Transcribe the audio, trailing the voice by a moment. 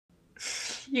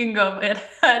You can go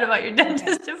ahead about your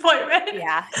dentist appointment.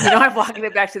 Yeah. I'm walking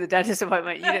it back to the dentist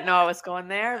appointment. You didn't know I was going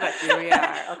there, but here we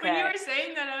are. Okay. When you were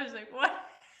saying that, I was like, what?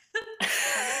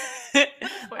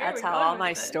 That's how all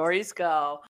my stories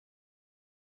go.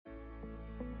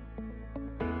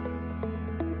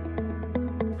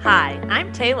 Hi,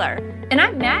 I'm Taylor. And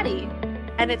I'm Maddie.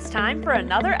 And it's time for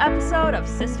another episode of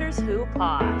Sisters Who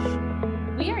Posh.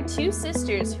 We are two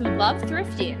sisters who love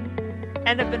thrifting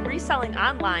and have been reselling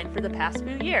online for the past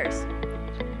few years.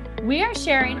 We are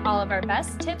sharing all of our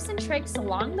best tips and tricks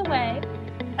along the way,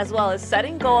 as well as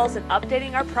setting goals and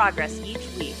updating our progress each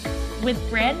week, with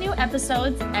brand new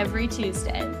episodes every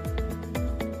Tuesday.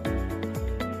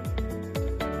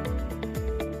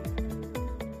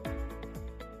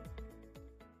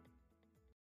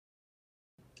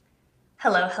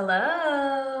 Hello,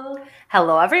 hello.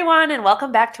 Hello, everyone, and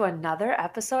welcome back to another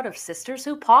episode of Sisters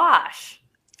Who Posh.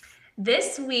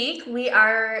 This week, we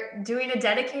are doing a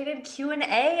dedicated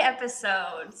Q&A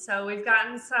episode. So we've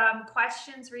gotten some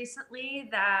questions recently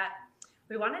that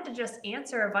we wanted to just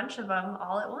answer a bunch of them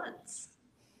all at once.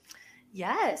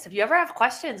 Yes. If you ever have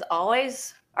questions,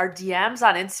 always our DMs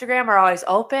on Instagram are always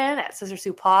open at Sisters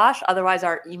Who Posh. Otherwise,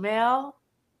 our email,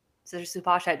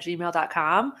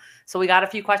 sisterswhoposh@gmail.com. So we got a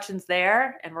few questions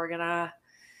there, and we're going to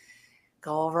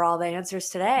go over all the answers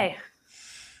today.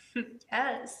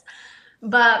 Yes.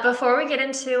 But before we get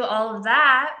into all of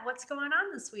that, what's going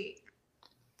on this week?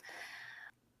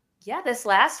 Yeah, this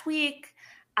last week,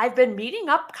 I've been meeting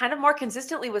up kind of more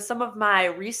consistently with some of my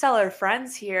reseller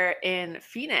friends here in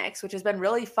Phoenix, which has been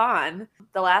really fun.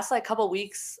 The last couple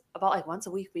weeks, about once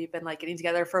a week, we've been getting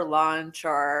together for lunch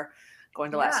or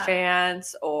going to Last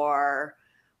Chance or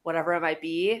whatever it might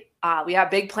be. We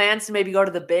have big plans to maybe go to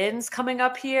the bins coming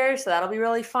up here, so that'll be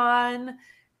really fun.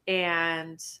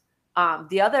 And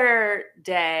the other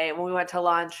day when we went to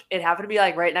lunch, it happened to be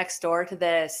right next door to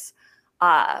this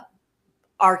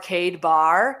arcade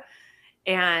bar.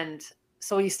 And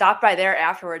so we stopped by there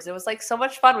afterwards. It was so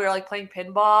much fun. We were playing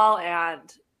pinball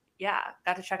and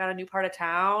got to check out a new part of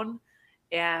town.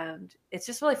 And it's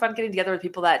just really fun getting together with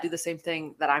people that do the same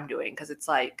thing that I'm doing. Cause it's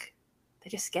they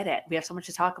just get it. We have so much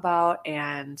to talk about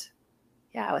and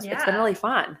it's been really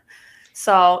fun.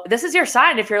 So this is your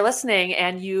sign. If you're listening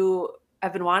and you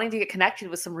have been wanting to get connected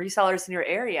with some resellers in your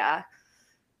area,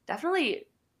 definitely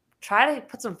try to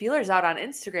put some feelers out on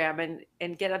Instagram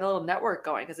and get a little network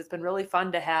going, because it's been really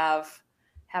fun to have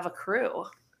a crew.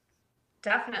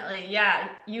 Definitely. Yeah.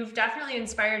 You've definitely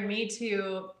inspired me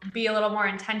to be a little more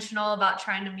intentional about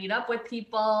trying to meet up with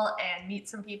people and meet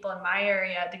some people in my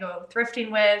area to go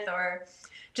thrifting with, or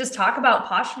just talk about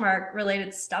Poshmark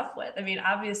related stuff with. I mean,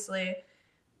 obviously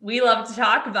we love to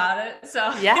talk about it.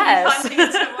 So yes. It'd be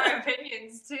fun to get some more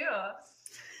opinions too.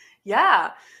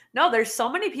 Yeah. No, there's so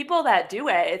many people that do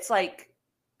it. It's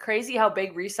crazy how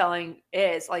big reselling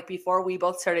is. Before we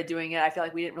both started doing it, I feel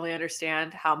we didn't really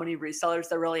understand how many resellers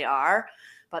there really are,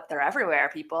 but they're everywhere,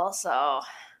 people. So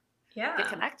get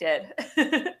connected.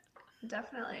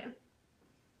 Definitely.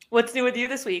 What's new with you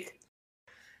this week?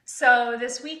 So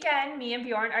this weekend, me and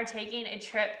Bjorn are taking a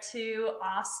trip to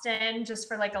Austin just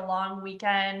for a long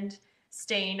weekend,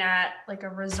 staying at a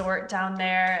resort down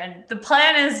there. And the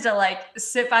plan is to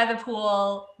sit by the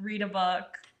pool, read a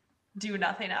book, do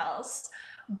nothing else,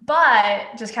 but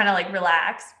just kind of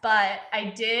relax. But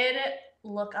I did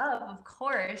look up, of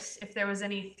course, if there was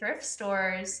any thrift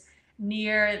stores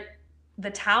near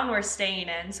the town we're staying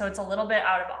in. So it's a little bit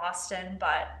out of Austin,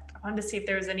 but I wanted to see if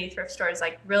there was any thrift stores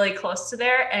really close to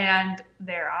there, and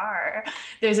there are.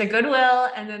 There's a Goodwill,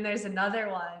 and then there's another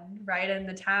one right in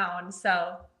the town.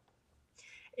 So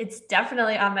it's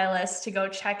definitely on my list to go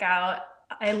check out.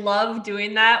 I love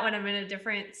doing that when I'm in a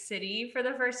different city for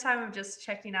the first time, of just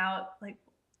checking out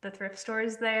the thrift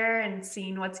stores there and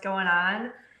seeing what's going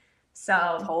on.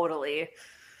 So totally.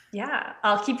 Yeah,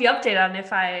 I'll keep you updated on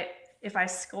if I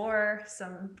score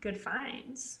some good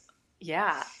finds.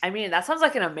 Yeah. I mean, that sounds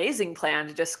like an amazing plan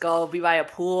to just go be by a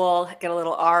pool, get a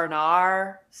little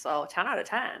R&R. So 10 out of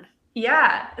 10.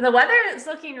 Yeah. The weather is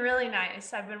looking really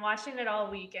nice. I've been watching it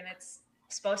all week, and it's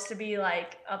supposed to be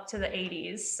up to the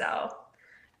 80s. So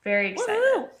very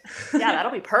excited. Yeah,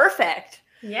 that'll be perfect.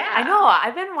 Yeah. I know.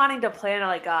 I've been wanting to plan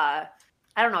I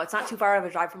don't know. It's not too far of a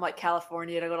drive from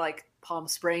California to go to Palm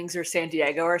Springs or San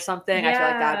Diego or something. Yeah. I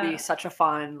feel that'd be such a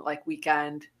fun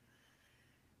weekend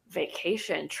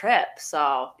vacation trip.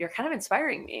 So you're kind of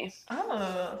inspiring me.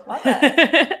 Oh, love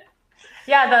it.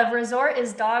 Yeah, the resort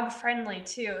is dog friendly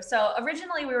too. So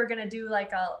originally we were going to do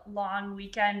a long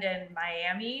weekend in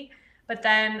Miami, but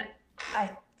then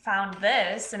I found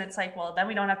this and it's well, then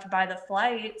we don't have to buy the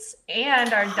flights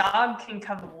and our dog can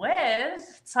come with.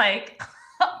 It's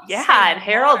Yeah, say and no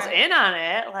Harold's more. in on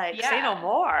it. Like, say no Yeah.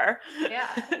 more.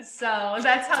 Yeah. So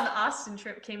that's how the Austin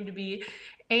trip came to be.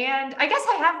 And I guess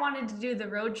I have wanted to do the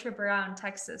road trip around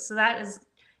Texas. So that is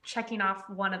checking off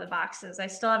one of the boxes. I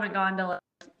still haven't gone to like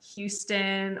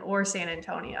Houston or San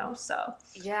Antonio. So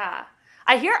Yeah.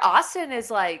 I hear Austin is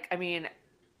like, I mean,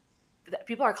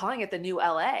 people are calling it the new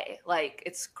LA. Like,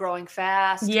 it's growing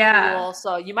fast, yeah. cool.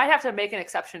 So you might have to make an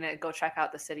exception and go check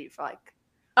out the city for like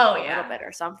Oh a little yeah. bit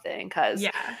or something. Cause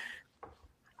Yeah.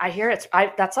 I hear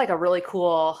that's like a really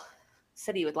cool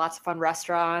city with lots of fun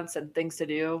restaurants and things to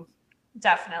do.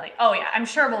 Definitely. Oh yeah. I'm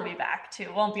sure we'll be back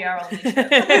too. Won't be our only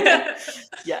trip.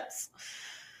 Yes.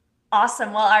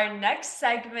 Awesome. Well, our next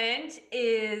segment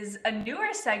is a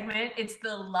newer segment. It's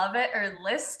the Love It or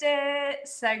List It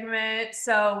segment.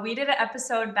 So we did an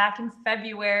episode back in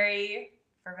February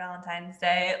for Valentine's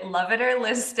Day, Love It or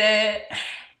List It,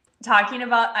 talking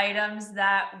about items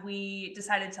that we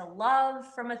decided to love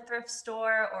from a thrift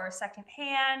store or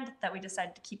secondhand that we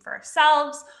decided to keep for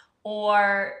ourselves,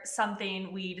 or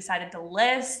something we decided to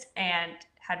list and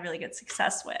had really good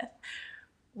success with.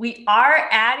 We are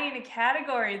adding a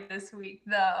category this week,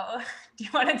 though. Do you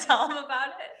want to tell them about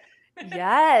it?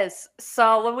 Yes.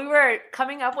 So when we were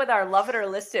coming up with our Love It or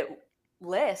List It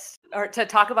list, or to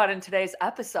talk about in today's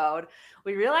episode,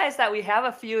 we realized that we have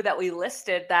a few that we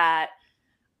listed that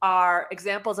are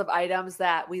examples of items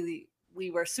that we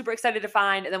were super excited to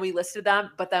find, and then we listed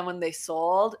them. But then when they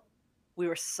sold, we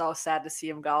were so sad to see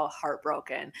them go,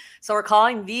 heartbroken. So we're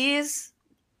calling these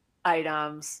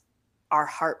items our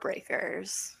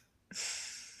heartbreakers.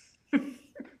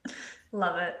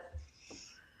 Love it.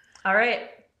 All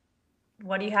right.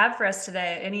 What do you have for us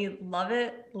today? Any love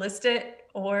it, list it,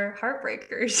 or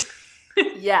heartbreakers?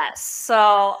 Yes.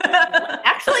 So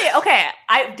actually, okay,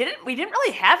 we didn't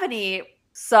really have any.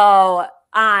 So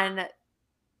on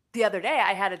the other day,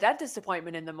 I had a dentist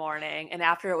appointment in the morning, and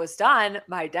after it was done,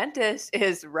 my dentist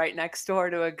is right next door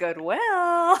to a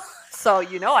Goodwill. So,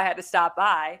 I had to stop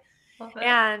by.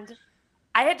 And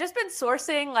I had just been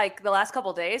sourcing like the last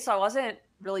couple of days, so I wasn't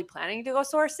really planning to go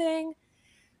sourcing,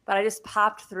 but I just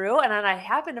popped through, and then I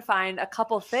happened to find a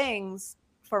couple things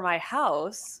for my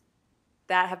house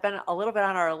that have been a little bit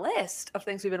on our list of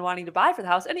things we've been wanting to buy for the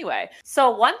house anyway. So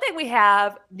one thing we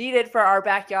have needed for our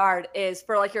backyard is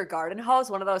for like your garden hose,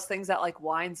 one of those things that like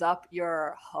winds up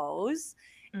your hose.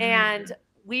 Mm-hmm. And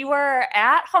we were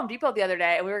at Home Depot the other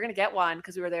day, and we were going to get one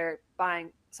because we were there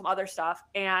buying some other stuff,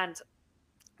 and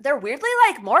they're weirdly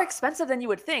like more expensive than you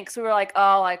would think. So we were like,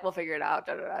 oh, like we'll figure it out.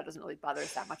 It doesn't really bother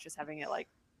us that much just having it like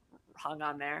hung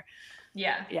on there.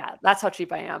 Yeah, that's how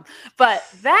cheap I am. But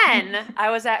then I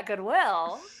was at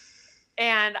Goodwill,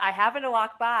 and I happened to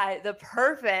walk by the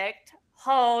perfect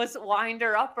hose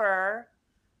winder upper,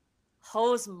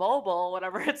 hose mobile,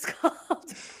 whatever it's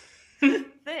called,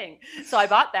 thing. So I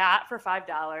bought that for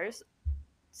 $5,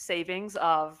 savings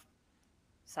of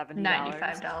 $70.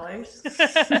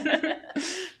 $95.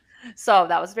 So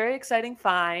that was a very exciting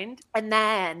find. And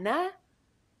then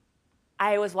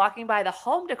I was walking by the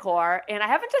home decor, and I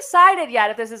haven't decided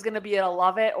yet if this is going to be a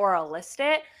love it or a list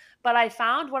it, but I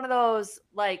found one of those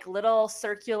like little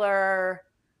circular,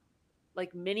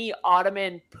 like mini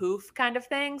ottoman poof kind of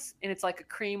things. And it's like a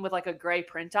cream with like a gray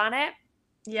print on it.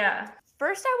 Yeah.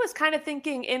 First, I was kind of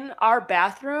thinking in our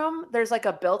bathroom, there's like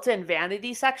a built-in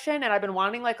vanity section, and I've been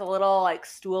wanting like a little like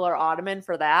stool or ottoman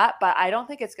for that, but I don't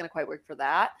think it's going to quite work for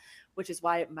that, which is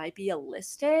why it might be a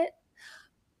list it.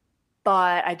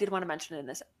 But I did want to mention it in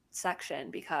this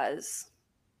section because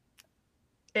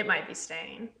it might be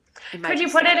staying. Could you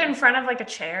put it in front of like a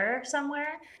chair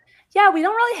somewhere? Yeah, we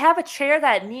don't really have a chair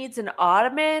that needs an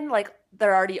ottoman. Like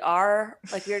there already are,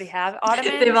 like we already have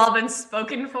ottomans. They've all been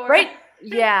spoken for. Right.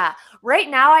 Yeah. Right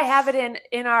now I have it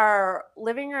in our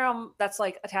living room that's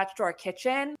like attached to our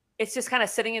kitchen. It's just kind of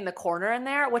sitting in the corner in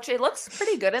there, which it looks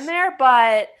pretty good in there,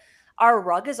 but our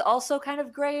rug is also kind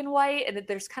of gray and white, and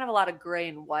there's kind of a lot of gray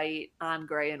and white on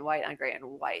gray and white on gray and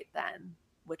white then,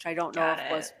 which I don't know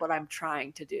if was what I'm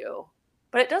trying to do.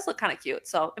 But it does look kind of cute.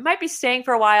 So it might be staying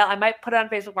for a while. I might put it on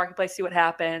Facebook Marketplace, see what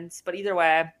happens. But either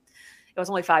way, it was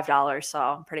only $5. So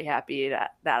I'm pretty happy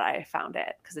that I found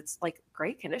it because it's like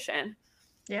great condition.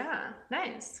 Yeah,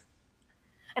 nice.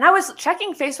 And I was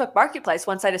checking Facebook Marketplace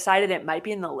once I decided it might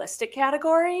be in the listed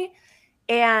category.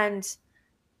 And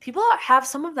people have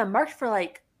some of them marked for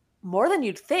like more than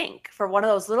you'd think for one of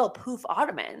those little poof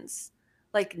ottomans,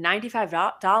 like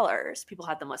 $95 people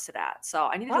had them listed at. So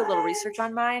I need to do a little research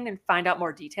on mine and find out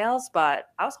more details, but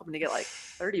I was hoping to get like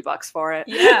 $30 for it.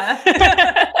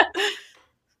 Yeah.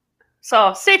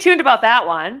 So stay tuned about that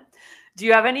one. Do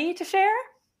you have any to share?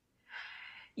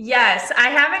 Yes, I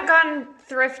haven't gone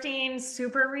thrifting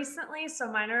super recently,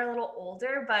 so mine are a little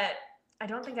older, but I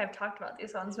don't think I've talked about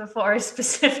these ones before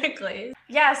specifically.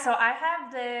 Yeah, so I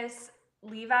have this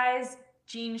Levi's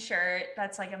jean shirt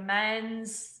that's like a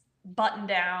men's button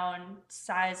down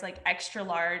size, like extra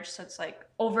large, so it's like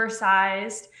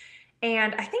oversized.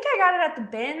 And I think I got it at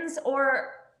the bins,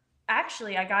 or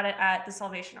actually, I got it at the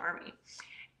Salvation Army.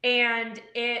 And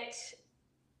it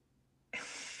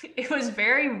was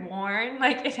very worn.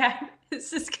 Like it had,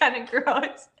 this is kind of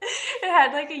gross. It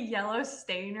had like a yellow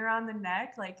stain around the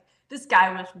neck. Like this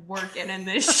guy was working in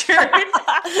this shirt.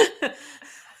 But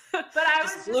I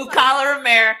was just blue like, collar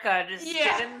America, just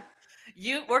yeah, getting,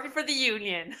 you working for the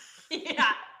union.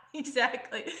 yeah,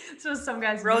 exactly. So some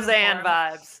guys Roseanne uniform.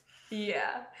 vibes.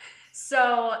 Yeah.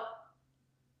 So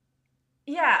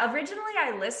yeah, originally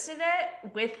I listed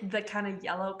it with the kind of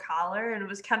yellow collar, and it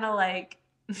was kind of like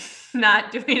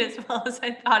not doing as well as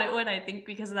I thought it would, I think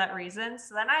because of that reason.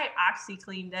 So then I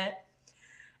OxyCleaned it,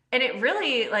 and it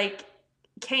really like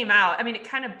came out. I mean, it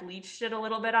kind of bleached it a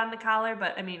little bit on the collar,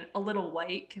 but I mean, a little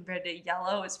white compared to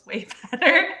yellow is way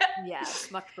better. Yes,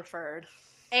 much preferred.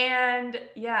 And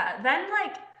yeah, then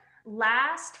like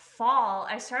last fall,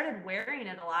 I started wearing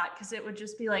it a lot because it would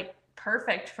just be like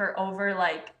perfect for over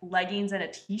like leggings and a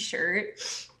t-shirt.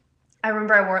 I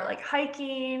remember I wore it like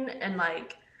hiking and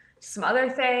like some other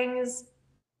things.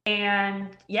 And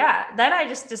yeah, then I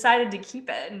just decided to keep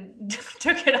it and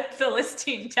took it off the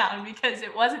listing down because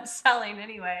it wasn't selling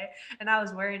anyway. And I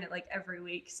was wearing it like every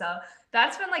week. So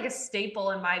that's been like a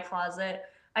staple in my closet.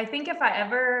 I think if I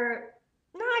ever,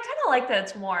 no, I kind of like that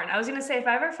it's worn. I was going to say if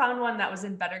I ever found one that was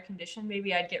in better condition,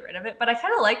 maybe I'd get rid of it. But I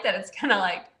kind of like that it's kind of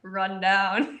like run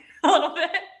down a little bit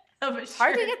of a It's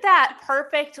hard to get that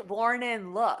perfect worn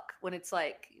in look when it's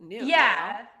like new.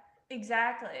 Yeah, You know?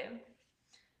 exactly.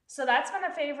 So that's been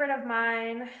a favorite of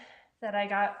mine that I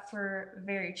got for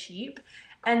very cheap.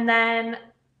 And then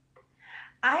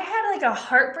I had like a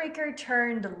heartbreaker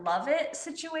turned love it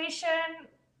situation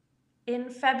in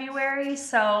February.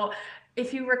 So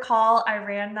if you recall, I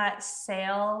ran that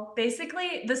sale.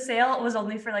 Basically, the sale was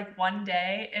only for like one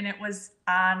day, and it was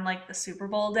on like the Super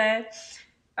Bowl day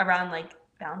around like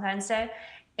Valentine's Day.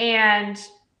 And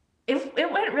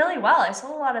it went really well. I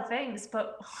sold a lot of things,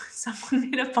 but someone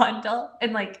made a bundle,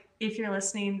 and like if you're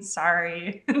listening,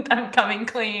 sorry, I'm coming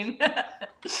clean.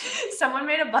 Someone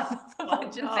made a bundle of a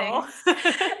bunch of things,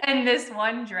 and this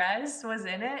one dress was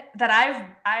in it that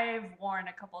I've worn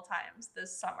a couple times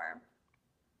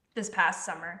this past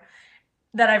summer,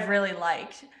 that I've really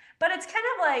liked. But it's kind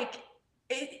of like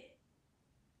it.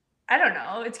 I don't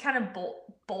know. It's kind of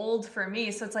bold for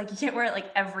me. So it's like you can't wear it like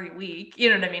every week. You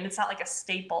know what I mean? It's not like a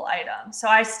staple item. So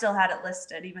I still had it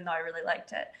listed, even though I really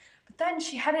liked it. But then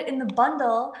she had it in the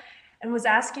bundle and was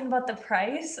asking about the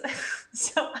price.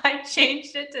 So I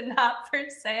changed it to not for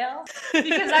sale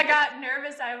because I got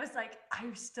nervous. I was like, I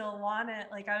still want it.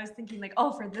 Like I was thinking like,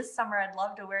 oh, for this summer, I'd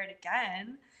love to wear it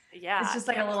again. Yeah. It's just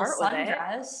like a little part with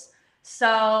sundress.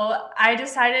 So I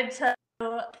decided to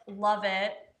love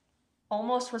it.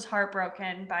 Almost was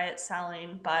heartbroken by it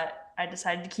selling, but I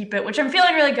decided to keep it, which I'm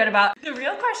feeling really good about. The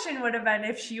real question would have been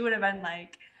if she would have been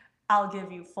like, I'll give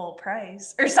you full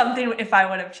price or something if I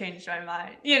would have changed my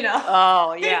mind, you know?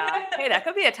 Oh, yeah. Hey, that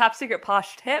could be a top secret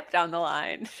posh tip down the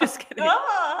line. Just kidding.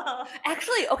 Oh.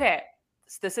 Actually, okay.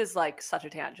 This is like such a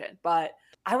tangent, but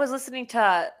I was listening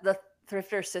to the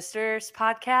Thrifter Sisters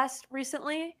podcast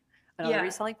recently, another Yeah.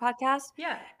 reselling podcast.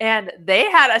 Yeah. And they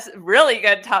had a really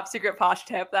good top secret posh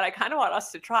tip that I kind of want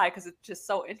us to try because it's just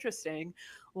so interesting.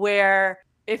 Where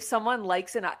if someone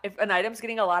likes if an item's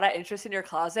getting a lot of interest in your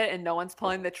closet and no one's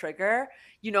pulling the trigger,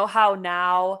 you know how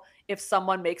now if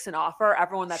someone makes an offer,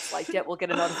 everyone that's liked it will get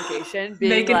a notification being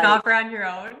Make an like, offer on your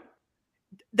own.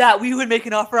 that we would make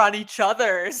an offer on each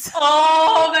other's.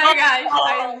 Oh my gosh,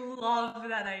 I love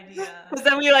that idea. Because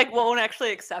then we like won't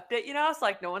actually accept it, you know? It's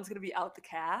like no one's gonna be out the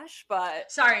cash,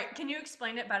 but Sorry, can you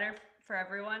explain it better for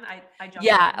everyone? I jumped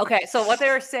yeah, in. okay. So what they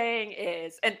were saying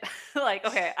is, and like,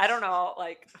 okay, I don't know,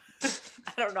 like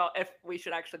I don't know if we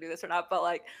should actually do this or not, but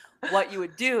like what you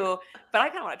would do, but I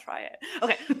kind of want to try it.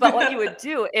 Okay, but what you would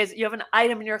do is you have an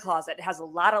item in your closet, it has a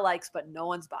lot of likes, but no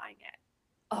one's buying it.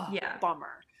 Oh, Yeah.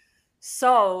 bummer.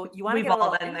 So you want to We've get a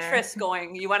all little been there. interest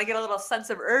going. You want to get a little sense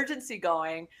of urgency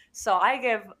going. So I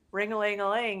give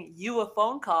ring-a-ling-a-ling you a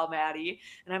phone call, Maddie,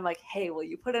 and I'm like, hey, will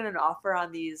you put in an offer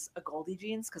on these Goldie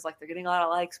jeans? Because like they're getting a lot of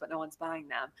likes, but no one's buying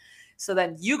them. So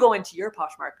then you go into your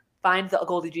Poshmark, find the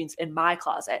Goldie jeans in my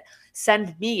closet,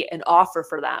 send me an offer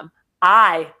for them.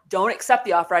 I don't accept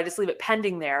the offer. I just leave it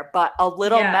pending there. But a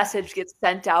little message gets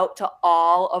sent out to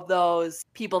all of those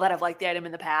people that have liked the item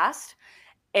in the past.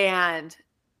 And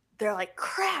they're like,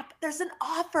 crap, there's an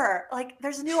offer. Like,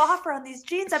 there's a new offer on these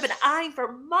jeans I've been eyeing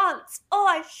for months. Oh,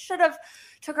 I should have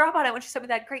took her up on it when she sent me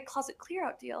that great closet clear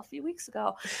out deal a few weeks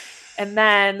ago. And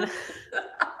then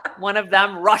one of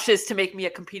them rushes to make me a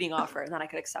competing offer, and then I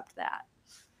could accept that.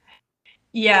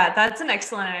 Yeah, that's an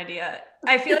excellent idea.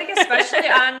 I feel like especially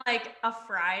on like a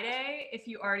Friday, if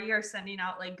you already are sending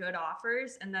out like good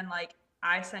offers, and then like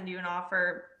I send you an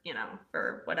offer, you know,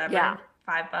 for whatever, Yeah.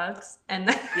 $5, and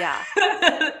then Yeah.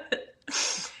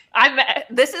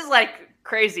 This is like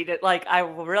crazy to like, I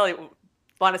really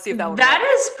want to see if that would that work.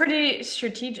 is pretty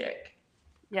strategic.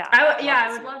 Yeah.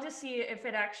 I would love to see if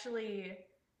it actually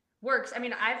works. I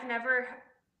mean, I've never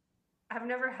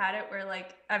had it where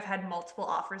like I've had multiple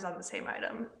offers on the same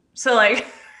item. So like,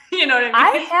 you know what I mean?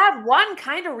 I had one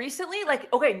kind of recently, like,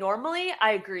 okay, normally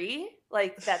I agree,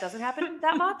 like that doesn't happen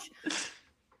that much.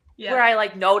 Yeah. Where I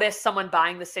like noticed someone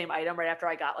buying the same item right after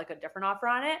I got like a different offer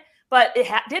on it. But it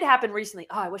did happen recently.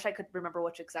 Oh, I wish I could remember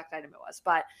which exact item it was,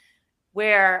 but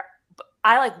where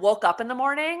I like woke up in the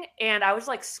morning and I was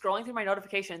like scrolling through my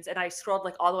notifications, and I scrolled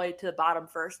like all the way to the bottom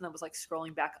first and then was like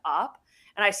scrolling back up.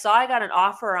 And I saw I got an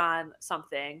offer on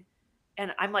something,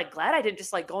 and I'm like glad I didn't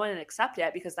just like go in and accept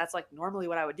it, because that's like normally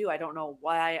what I would do. I don't know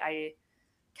why I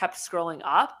kept scrolling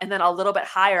up, and then a little bit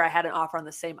higher I had an offer on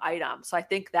the same item. So I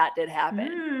think that did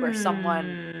happen where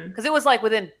someone, because it was like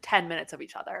within 10 minutes of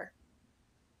each other.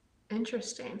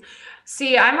 Interesting.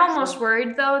 See, I'm almost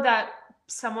worried though that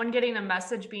someone getting a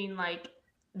message being like,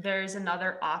 there's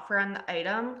another offer on the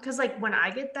item. Cause like when I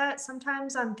get that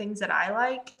sometimes on things that I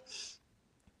like,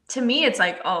 to me, it's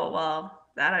like, oh, well,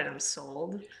 that item's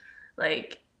sold.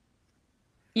 Like,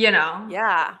 you know,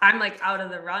 yeah, I'm like out of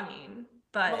the running.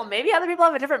 But well, maybe other people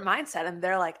have a different mindset and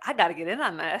they're like, I got to get in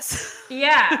on this.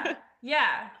 Yeah.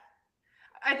 Yeah.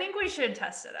 I think we should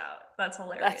test it out. That's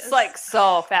hilarious. That's like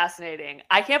so fascinating.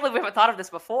 I can't believe we haven't thought of this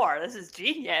before. This is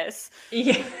genius.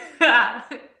 Yeah.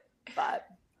 But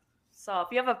so if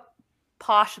you have a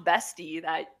posh bestie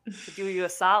that could do you a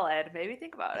solid, maybe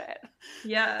think about it.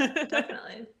 Yeah,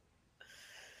 definitely.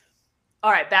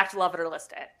 All right, back to love it or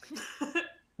list it.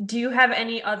 Do you have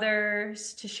any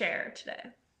others to share today?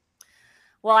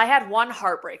 Well, I had one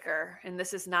heartbreaker, and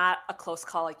this is not a close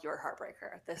call like your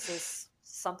heartbreaker. This is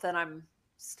something I'm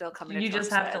still coming to terms with. You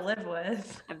just have to live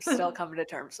with. I'm still coming to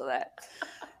terms with it.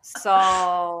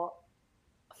 So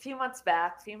a few months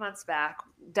back,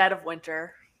 dead of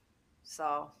winter.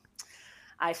 So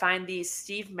I find these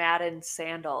Steve Madden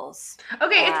sandals.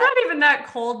 Okay, it's not even that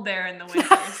cold there in the winter.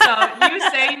 So you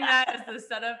saying that as the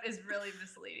setup is really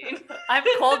misleading. I'm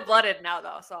cold-blooded now,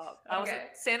 though. So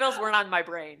sandals weren't on my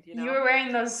brain. You know? You were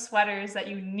wearing those sweaters that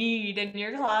you need in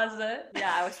your closet.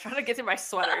 Yeah, I was trying to get through my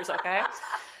sweaters, okay?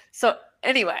 So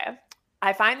anyway,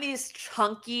 I find these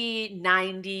chunky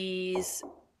 90s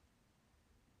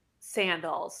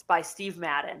sandals by Steve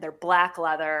Madden. They're black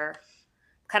leather,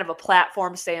 kind of a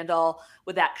platform sandal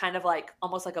with that kind of like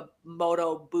almost like a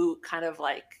moto boot kind of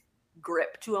like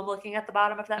grip to them looking at the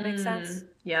bottom, if that makes sense.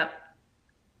 Yep.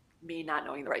 Me not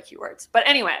knowing the right keywords. But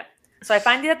anyway, so I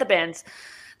find these at the bins.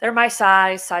 They're my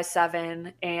size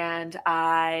 7, and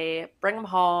I bring them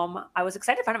home. I was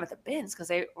excited to find them at the bins because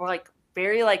they were like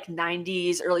very like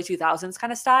 90s, early 2000s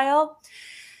kind of style.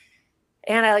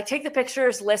 And I like take the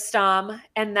pictures, list them.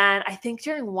 And then I think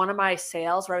during one of my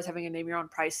sales where I was having a name your own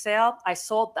price sale, I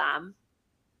sold them.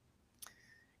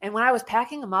 And when I was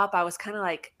packing them up, I was kind of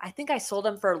like, I think I sold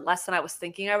them for less than I was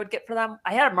thinking I would get for them.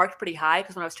 I had it marked pretty high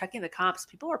because when I was checking the comps,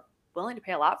 people were willing to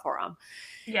pay a lot for them.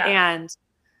 Yeah. And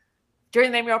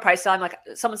during the name your own price sale, I'm like,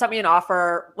 someone sent me an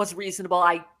offer, was reasonable.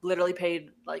 I literally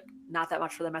paid like not that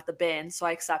much for them at the bin. So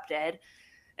I accepted.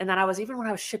 And then when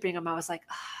I was shipping them, I was like,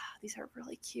 these are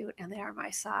really cute and they are my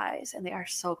size and they are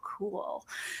so cool.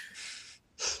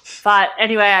 But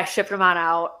anyway, I shipped them on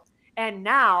out. And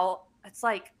now it's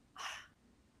like,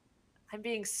 I'm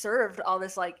being served all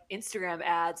this like Instagram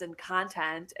ads and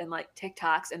content and like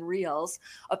TikToks and reels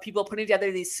of people putting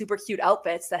together these super cute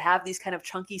outfits that have these kind of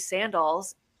chunky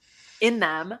sandals in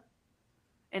them.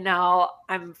 And now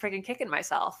I'm freaking kicking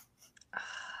myself.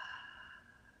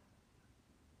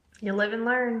 You live and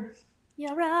learn.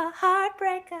 You're a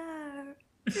heartbreaker.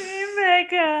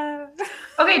 Dreammaker.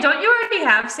 Okay, don't you already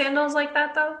have sandals like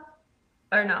that though?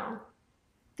 Or no?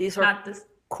 These were not this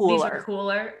cooler. These are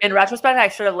cooler. In retrospect, I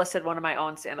should have listed one of my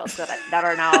own sandals that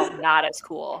are now not as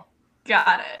cool.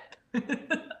 Got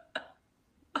it.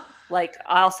 Like,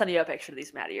 I'll send you a picture of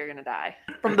these, Maddie. You're gonna die.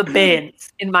 From the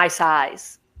bins in my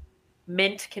size.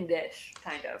 Mint condition,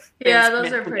 kind of. Yeah,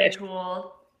 those are pretty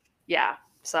cool. Yeah.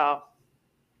 So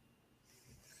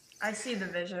I see the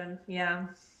vision. Yeah.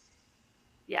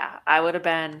 Yeah, I would have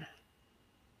been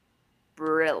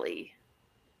really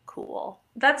cool.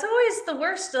 That's always the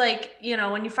worst. Like,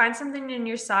 when you find something in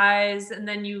your size and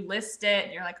then you list it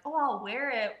and you're like, oh, I'll wear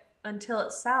it until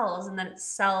it sells. And then it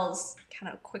sells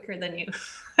kind of quicker than you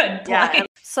had planned. Yeah.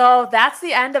 So that's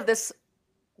the end of this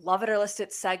Love It or List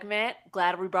It segment.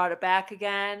 Glad we brought it back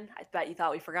again. I bet you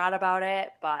thought we forgot about it,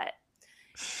 but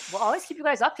we'll always keep you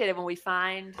guys updated when we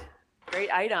find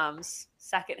great items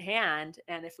secondhand,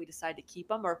 and if we decide to keep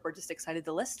them or if we're just excited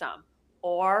to list them,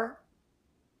 or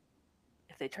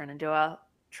if they turn into a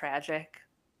tragic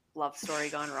love story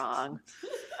gone wrong.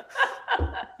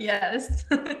 Yes.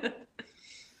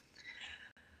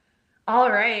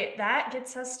 All right, that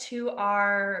gets us to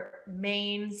our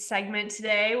main segment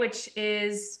today, which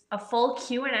is a full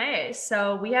Q&A.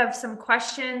 So we have some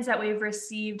questions that we've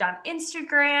received on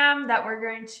Instagram that we're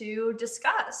going to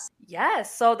discuss.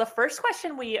 Yes, so the first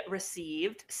question we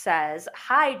received says,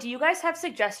 hi, do you guys have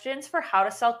suggestions for how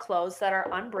to sell clothes that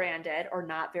are unbranded or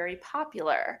not very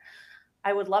popular?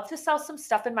 I would love to sell some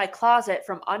stuff in my closet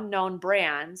from unknown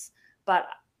brands, but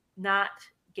not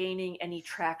gaining any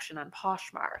traction on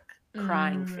Poshmark.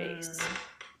 Crying face.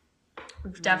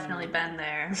 We've definitely been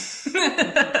there.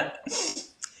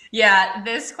 Yeah,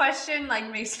 this question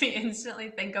makes me instantly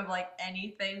think of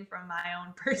anything from my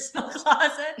own personal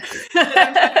closet that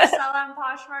I'm trying to sell on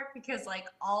Poshmark, because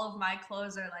all of my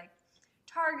clothes are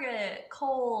Target,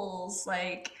 Kohl's,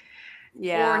 or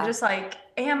just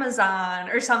Amazon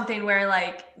or something, where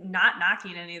not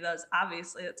knocking any of those,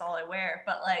 obviously that's all I wear,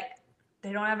 but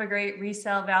they don't have a great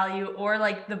resale value, or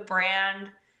the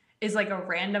brand is a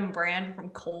random brand from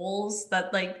Kohl's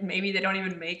that maybe they don't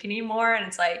even make anymore, and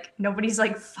it's nobody's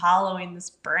following this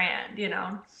brand,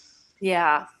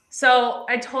 Yeah. So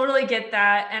I totally get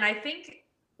that, and I think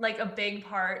a big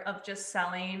part of just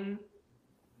selling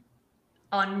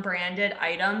unbranded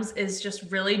items is just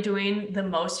really doing the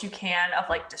most you can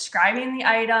of describing the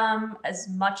item as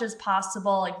much as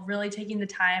possible, really taking the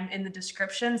time in the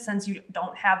description, since you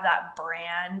don't have that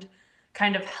brand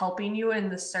kind of helping you in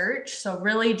the search. So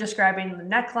really describing the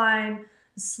neckline,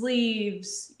 the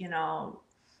sleeves,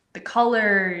 the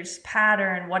colors,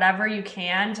 pattern, whatever you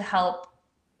can to help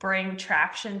bring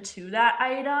traction to that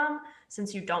item,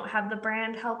 since you don't have the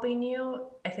brand helping you,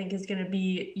 I think is going to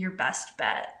be your best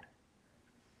bet.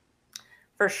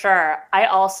 For sure. I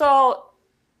also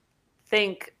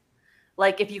think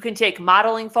if you can take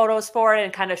modeling photos for it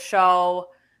and kind of show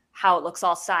how it looks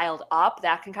all styled up,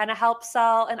 that can kind of help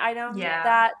sell an item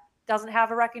that doesn't have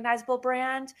a recognizable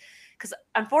brand. Because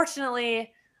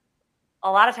unfortunately, a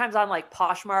lot of times on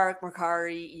Poshmark,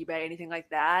 Mercari, eBay, anything like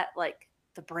that,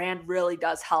 the brand really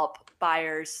does help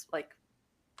buyers.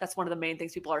 That's one of the main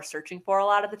things people are searching for a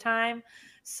lot of the time.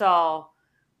 So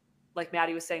like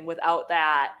Maddie was saying, without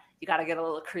that, you got to get a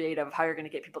little creative of how you're going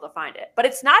to get people to find it. But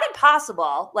it's not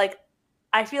impossible.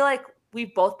 I feel like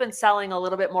we've both been selling a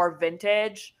little bit more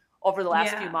vintage over the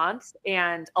last few months.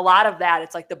 And a lot of that,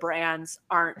 it's the brands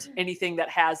aren't anything that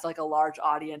has a large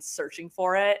audience searching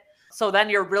for it. So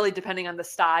then you're really depending on the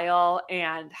style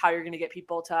and how you're going to get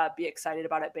people to be excited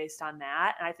about it based on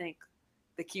that. And I think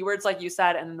the keywords, like you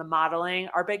said, and then the modeling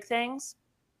are big things.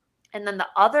 And then the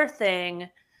other thing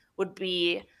would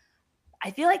be, I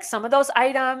feel like some of those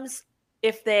items,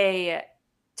 if they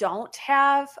don't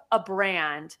have a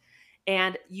brand,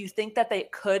 and you think that they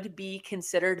could be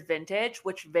considered vintage,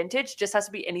 which vintage just has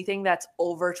to be anything that's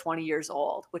over 20 years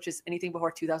old, which is anything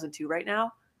before 2002 right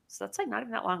now. So that's not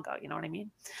even that long ago. You know what I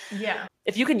mean? Yeah.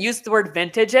 If you can use the word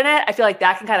vintage in it, I feel like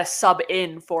that can kind of sub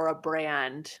in for a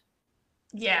brand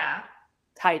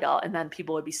title, and then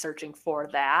people would be searching for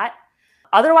that.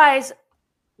 Otherwise,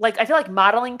 I feel like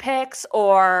modeling pics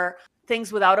or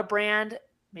things without a brand,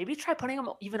 maybe try putting them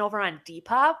even over on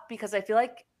Depop, because I feel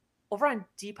like over on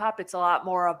Depop, it's a lot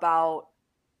more about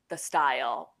the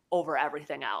style over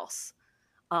everything else.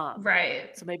 Right.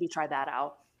 So maybe try that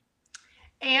out.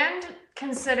 And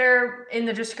consider in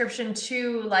the description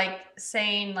too,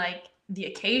 saying the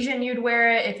occasion you'd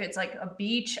wear it. If it's a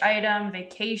beach item,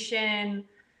 vacation,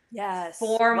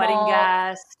 formal, wedding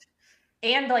guest.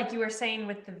 And you were saying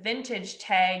with the vintage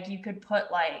tag, you could put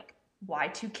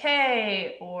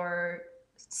Y2K or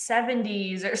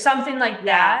 70s or something like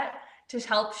that, to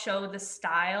help show the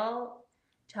style,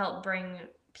 to help bring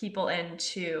people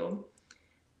into.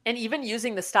 And even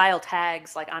using the style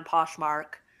tags on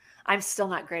Poshmark, I'm still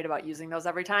not great about using those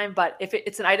every time. But if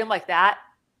it's an item like that,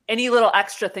 any little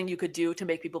extra thing you could do to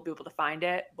make people be able to find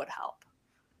it would help.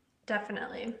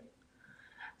 Definitely.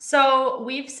 So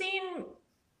we've seen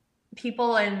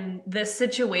people in this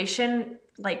situation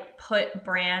put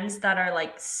brands that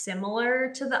are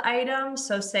similar to the item.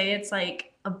 So say it's a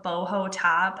boho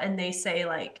top, and they say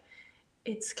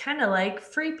it's kind of like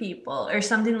free people or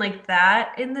something like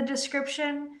that in the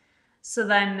description. So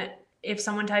then if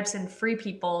someone types in free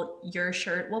people, your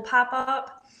shirt will pop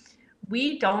up.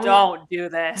 We don't Don't do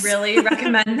this. really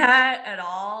recommend that at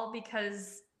all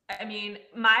because I mean,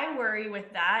 my worry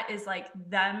with that is like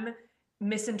them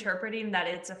misinterpreting that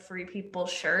it's a free people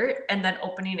shirt and then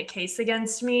opening a case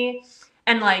against me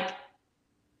and like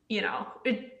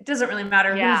it doesn't really matter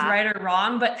who's Yeah. right or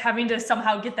wrong, but having to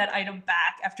somehow get that item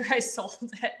back after I sold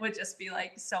it would just be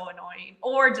like so annoying.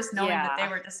 Or just knowing that they Yeah.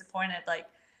 were disappointed, like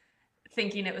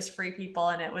thinking it was free people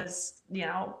and it was,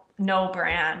 no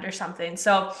brand or something.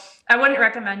 So I wouldn't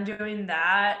recommend doing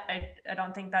that. I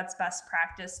don't think that's best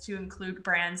practice to include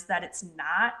brands that it's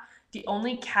not. The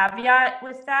only caveat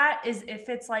with that is if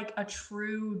it's like a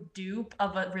true dupe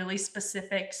of a really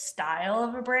specific style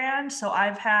of a brand. So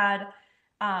I've had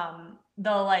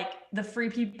the Free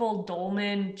People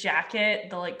Dolman jacket,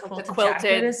 the like Like the quilted jacket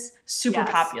quilted. is super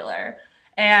Yes. popular.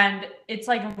 And it's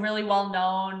like really well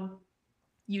known.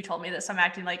 You told me this. I'm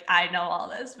acting like I know all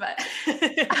this, but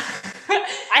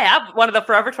I have one of the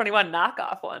Forever 21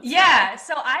 knockoff ones. yeah.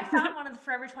 So I found one of the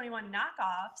Forever 21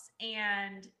 knockoffs,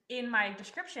 and in my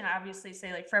description, I obviously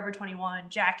say like Forever 21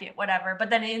 jacket, whatever. But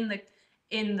then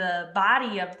in the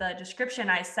body of the description,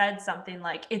 I said something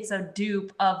like it's a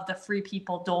dupe of the Free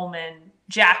People Dolman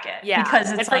jacket. Yeah. Because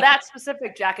And it's for like that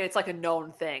specific jacket, it's like a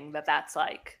known thing that's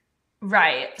like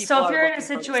right. people So if are you're in a looking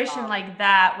for the situation stuff. like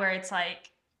that where it's like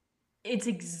it's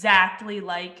exactly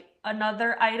like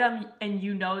another item and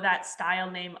you know that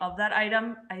style name of that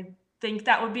item, I think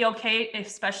that would be okay,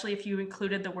 especially if you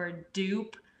included the word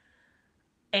dupe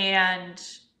and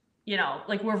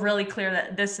like we're really clear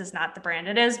that this is not the brand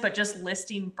it is, but just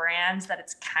listing brands that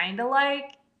it's kind of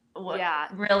like Yeah.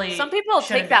 really Some people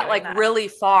shouldn't take be that doing like that. really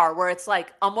far where it's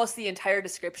like almost the entire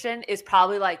description is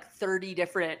probably like 30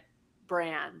 different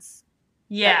brands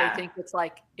that Yeah. they think it's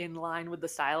like in line with the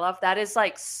style of. That is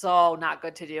like so not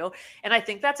good to do. And I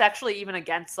think that's actually even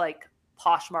against like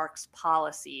Poshmark's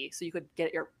policy. So you could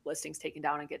get your listings taken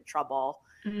down and get in trouble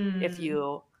if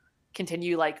you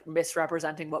continue like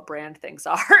misrepresenting what brand things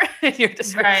are in your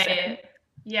description. Right.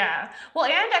 Yeah. Well,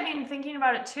 and I mean, thinking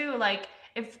about it too, like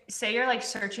if say you're like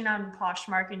searching on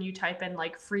Poshmark and you type in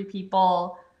like free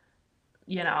people,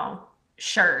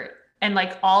 shirt, and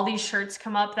like all these shirts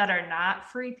come up that are not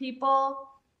free people,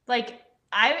 like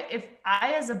if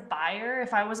I as a buyer,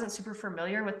 if I wasn't super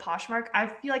familiar with Poshmark, I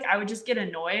feel like I would just get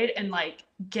annoyed and like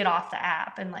get off the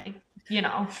app and like,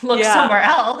 look somewhere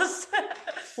else.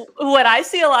 What I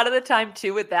see a lot of the time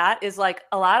too with that is like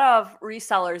a lot of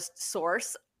resellers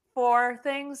source for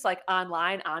things like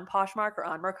online on Poshmark or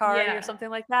on Mercari or something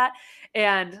like that.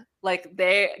 And like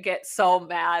they get so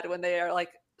mad when they are like,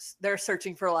 they're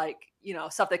searching for like,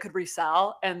 stuff they could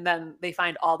resell. And then they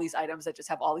find all these items that just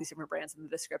have all these different brands in the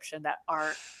description that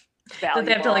aren't valuable. That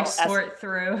they have to like sort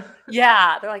through.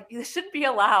 Yeah. They're like, this shouldn't be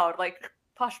allowed. Like,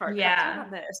 Poshmark, yeah.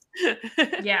 on this.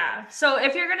 Yeah. So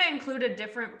if you're going to include a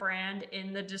different brand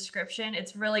in the description,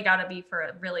 it's really got to be for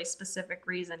a really specific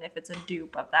reason. If it's a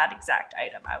dupe of that exact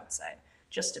item, I would say,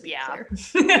 just to be clear.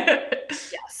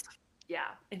 Yes. Yeah.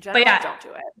 In general, don't do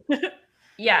it.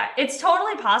 Yeah. It's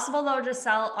totally possible though to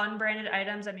sell unbranded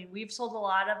items. I mean, we've sold a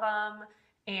lot of them,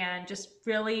 and just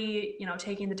really,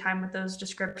 taking the time with those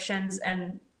descriptions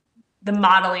and the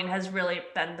modeling has really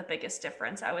been the biggest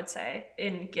difference, I would say,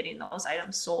 in getting those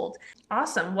items sold.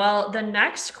 Awesome. Well, the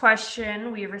next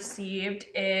question we received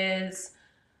is,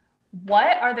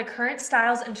 what are the current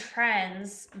styles and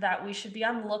trends that we should be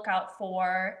on the lookout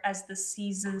for as the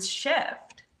seasons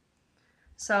shift?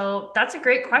 So that's a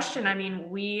great question. I mean,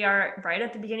 we are right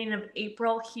at the beginning of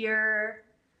April here.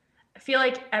 I feel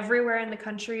like everywhere in the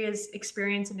country is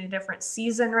experiencing a different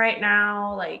season right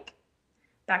now. Like,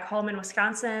 back home in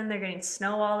Wisconsin, they're getting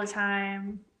snow all the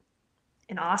time.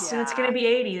 In Austin, it's going to be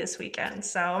 80 this weekend.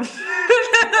 So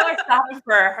people are shopping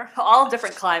for all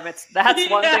different climates. That's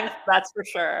one thing, that's for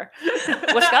sure.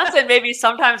 Wisconsin, maybe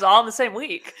sometimes all in the same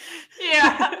week.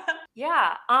 Yeah.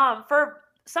 Yeah. For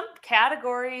some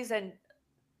categories and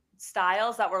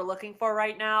styles that we're looking for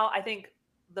right now, I think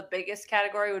the biggest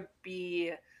category would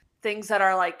be things that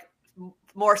are like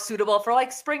more suitable for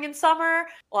like spring and summer.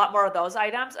 A lot more of those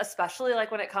items, especially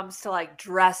like when it comes to like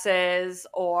dresses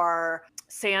or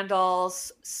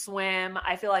sandals, swim.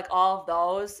 I feel like all of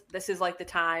those, this is like the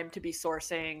time to be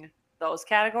sourcing those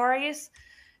categories.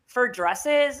 For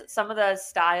dresses, some of the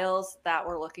styles that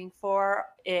we're looking for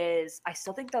is, I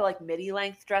still think the like midi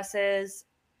length dresses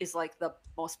is like the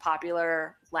most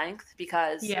popular length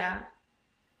because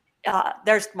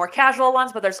there's more casual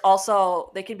ones, but there's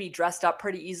also, they can be dressed up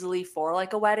pretty easily for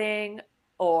like a wedding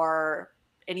or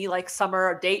any like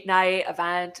summer date night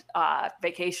event,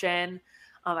 vacation.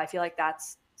 I feel like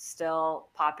that's still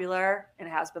popular and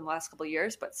it has been the last couple of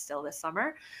years, but still this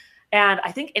summer. And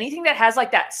I think anything that has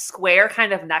like that square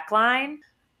kind of neckline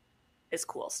is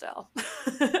cool still.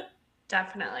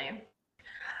 Definitely.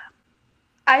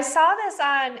 I saw this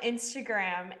on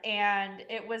Instagram and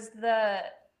it was the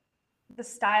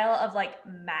style of like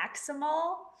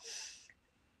maximal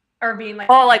or being like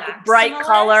like bright maximalist.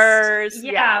 colors.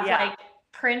 Yeah. Like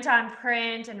print on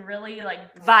print and really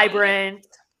like bright. Vibrant.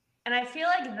 And I feel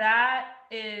like that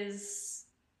is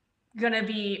gonna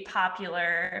be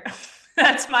popular.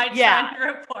 That's my trend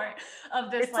report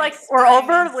of this. It's like we're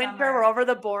over winter, we're over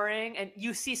the boring, and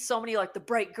you see so many like the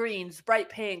bright greens, bright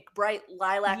pink, bright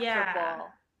lilac purple.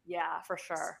 Yeah, for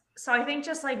sure. So I think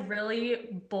just like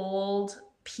really bold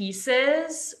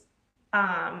pieces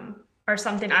are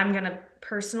something I'm gonna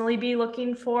personally be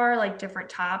looking for, like different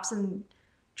tops and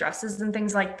dresses and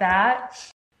things like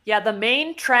that. Yeah, the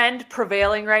main trend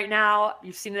prevailing right now,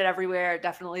 you've seen it everywhere,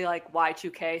 definitely like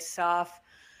Y2K stuff.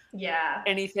 Yeah.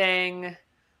 Anything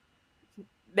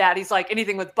Maddie's like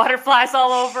anything with butterflies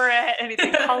all over it,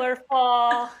 anything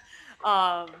colorful.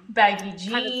 Baggy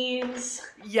jeans.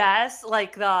 Yes,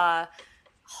 like the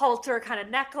halter kind of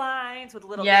necklines with a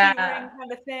little keyring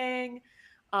kind of thing.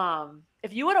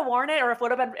 If you would have worn it or if it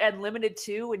would have been limited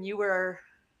to when we were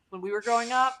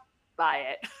growing up,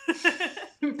 buy it.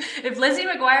 If Lizzie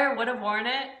McGuire would have worn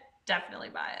it, definitely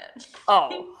buy it.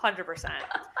 Oh, 100%.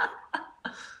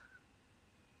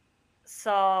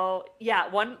 So yeah,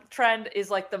 one trend is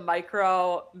like the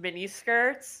micro mini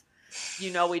skirts.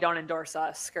 We don't endorse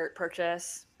a skirt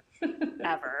purchase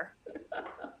ever,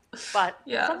 but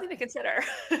something to consider.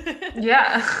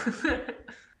 Yeah,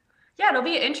 it'll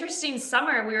be an interesting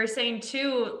summer. We were saying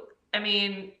too, I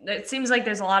mean, it seems like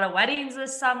there's a lot of weddings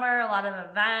this summer, a lot of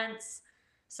events.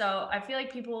 So I feel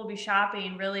like people will be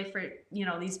shopping really for,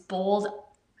 these bold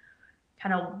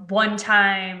kind of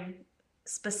one-time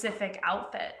specific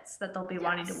outfits that they'll be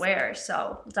wanting to wear.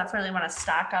 So definitely want to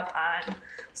stock up on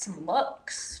some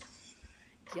looks.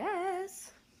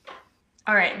 Yes.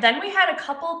 All right. Then we had a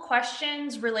couple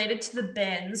questions related to the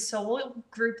bins. So we'll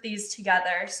group these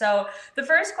together. So the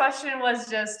first question was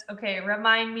just, okay,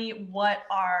 remind me, what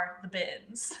are the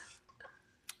bins?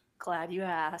 Glad you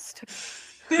asked.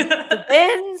 The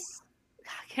bins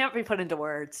can't be put into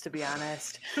words, to be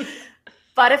honest.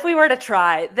 But if we were to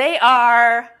try, they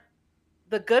are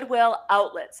the Goodwill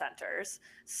outlet centers.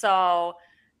 So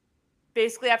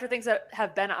basically after things that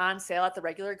have been on sale at the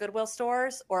regular Goodwill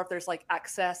stores, or if there's like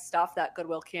excess stuff that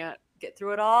Goodwill can't get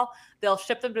through it all, they'll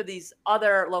ship them to these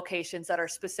other locations that are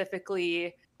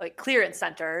specifically like clearance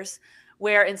centers,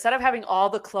 where instead of having all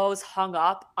the clothes hung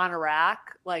up on a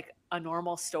rack like a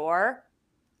normal store,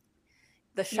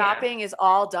 the shopping is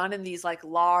all done in these like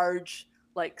large,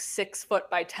 like 6 foot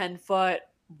by 10 foot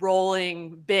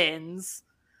rolling bins.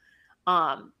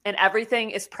 And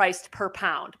everything is priced per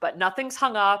pound, but nothing's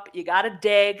hung up. You got to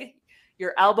dig,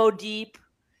 you're elbow deep,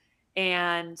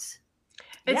 and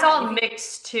it's all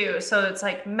mixed too. So it's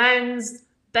like men's,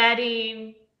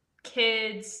 bedding,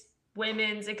 kids,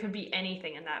 women's. It could be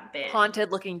anything in that bin. Haunted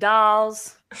looking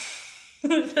dolls.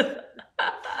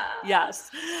 Yes.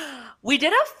 We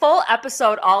did a full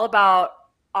episode all about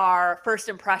our first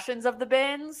impressions of the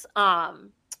bins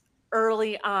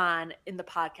early on in the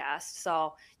podcast.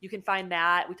 So you can find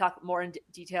that. We talk more in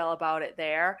detail about it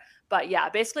there. But yeah,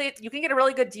 basically you can get a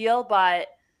really good deal, but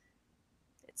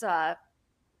it's a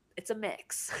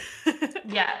mix.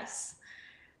 Yes.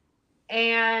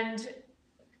 And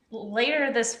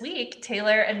later this week,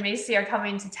 Taylor and Macy are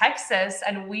coming to Texas,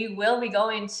 and we will be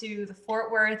going to the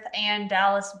Fort Worth and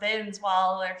Dallas bins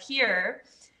while they're here.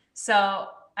 So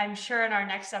I'm sure in our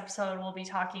next episode, we'll be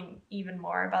talking even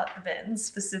more about the bins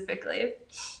specifically.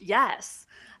 Yes.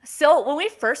 So when we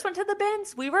first went to the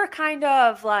bins, we were kind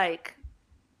of like,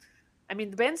 I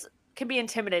mean, the bins can be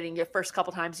intimidating the first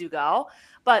couple times you go,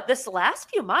 but this last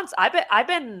few months, I've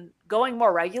been going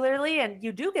more regularly, and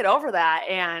you do get over that.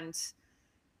 And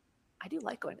I do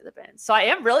like going to the bins. So I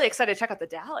am really excited to check out the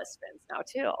Dallas bins now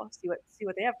too. See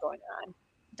what they have going on.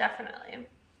 Definitely.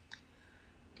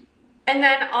 And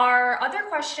then our other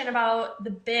question about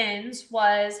the bins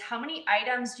was, how many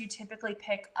items do you typically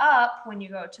pick up when you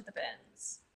go to the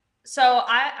bins? So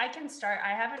I can start. I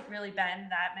haven't really been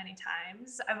that many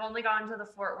times. I've only gone to the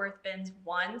Fort Worth bins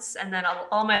once, and then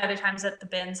all my other times at the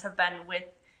bins have been with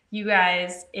you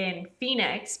guys in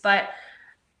Phoenix. But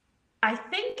I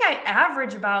think I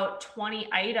average about 20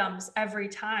 items every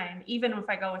time, even if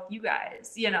I go with you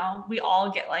guys. We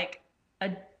all get like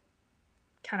a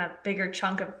kind of bigger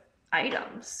chunk of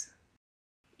items.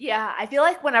 Yeah, I feel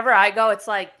like whenever I go, it's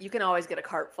like you can always get a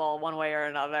cart full one way or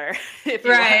another if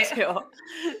you want Right. to.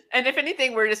 And if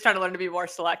anything, we're just trying to learn to be more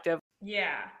selective.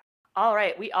 Yeah. All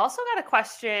right. We also got a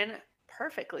question,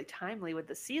 perfectly timely with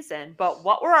the season, but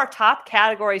what were our top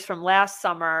categories from last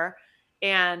summer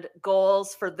and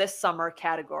goals for this summer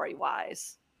category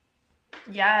wise?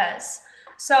 Yes.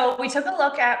 So we took a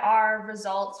look at our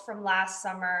results from last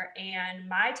summer, and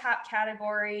my top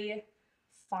category,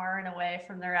 far and away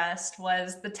from the rest,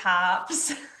 was the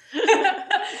tops,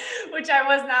 which I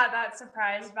was not that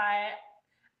surprised by.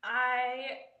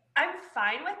 I I'm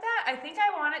fine with that. I think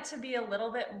I want it to be a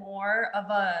little bit more of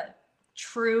a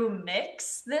true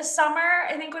mix this summer,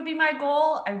 I think would be my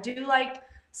goal. I do like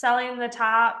selling the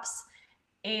tops,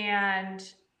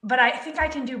 and but I think I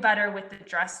can do better with the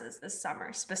dresses this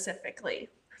summer specifically.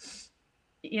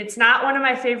 It's not one of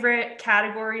my favorite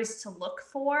categories to look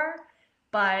for,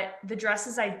 but the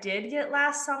dresses I did get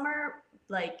last summer,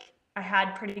 like I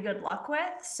had pretty good luck with.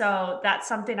 So that's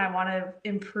something I want to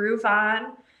improve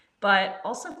on, but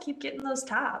also keep getting those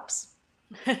tops.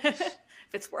 If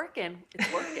it's working,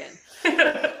 it's working.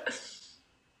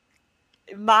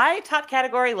 My top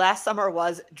category last summer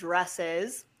was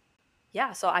dresses.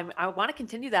 Yeah, so I want to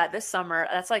continue that this summer.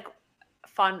 That's like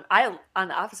fun. I on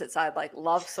the opposite side like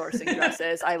love sourcing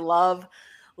dresses. I love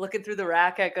looking through the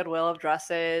rack at Goodwill of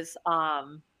dresses.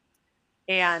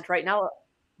 And right now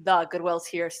the Goodwills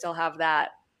here still have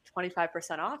that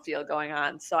 25% off deal going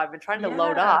on. So I've been trying to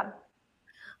load up.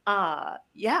 Yeah.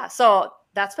 Yeah, so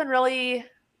that's been really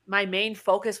my main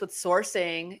focus with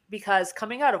sourcing because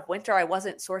coming out of winter I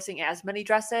wasn't sourcing as many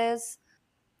dresses.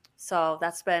 So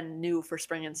that's been new for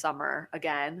spring and summer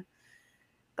again.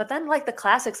 But then like the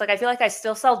classics, like I feel like I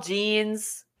still sell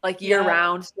jeans like year Yeah.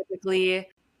 round typically.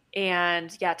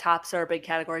 And yeah, tops are a big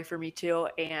category for me too.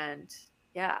 And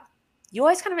yeah, you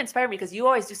always kind of inspire me because you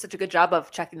always do such a good job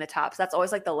of checking the tops. That's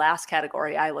always like the last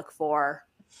category I look for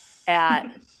at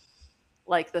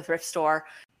like the thrift store.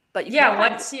 But you Yeah, can't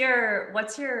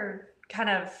what's your kind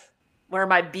of where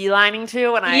am I beelining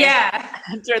to when I yeah,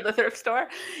 enter the thrift store?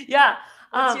 Yeah.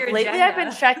 what's your Lately I've been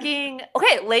agenda? checking.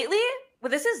 Okay, lately, well,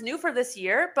 this is new for this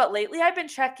year, but lately I've been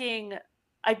checking.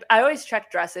 I always check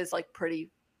dresses like pretty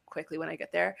quickly when I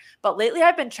get there. But lately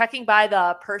I've been checking by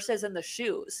the purses and the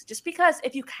shoes, just because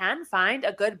if you can find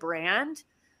a good brand,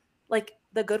 like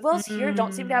the Goodwills here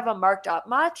don't seem to have them marked up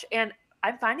much. And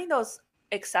I'm finding those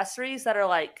accessories that are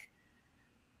like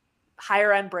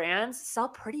higher end brands sell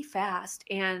pretty fast.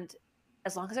 And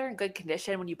as long as they're in good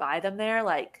condition when you buy them there,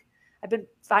 like I've been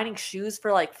finding shoes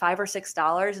for like $5 or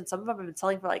 $6, and some of them have been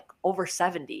selling for like over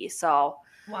 70. So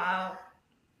Wow.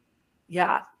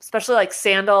 yeah, especially like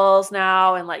sandals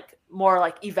now and like more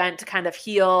like event kind of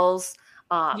heels.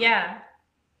 Yeah.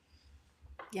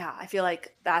 Yeah, I feel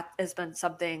like that has been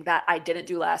something that I didn't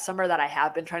do last summer that I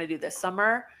have been trying to do this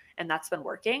summer, and that's been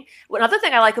working. Another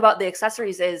thing I like about the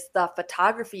accessories is the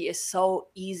photography is so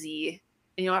easy.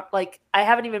 You know, like I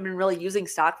haven't even been really using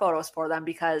stock photos for them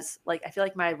because like I feel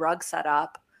like my rug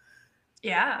setup,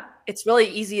 Yeah. it's really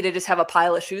easy to just have a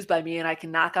pile of shoes by me and I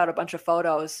can knock out a bunch of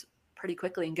photos pretty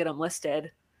quickly and get them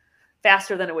listed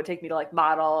faster than it would take me to like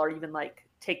model or even like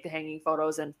take the hanging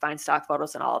photos and find stock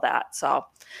photos and all of that. So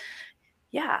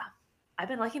yeah, I've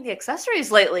been liking the accessories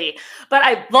lately, but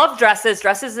I love dresses.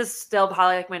 Dresses is still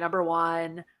probably like my number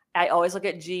one. I always look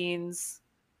at jeans.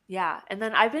 Yeah. And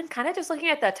then I've been kind of just looking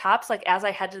at the tops like as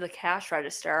I head to the cash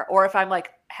register or if I'm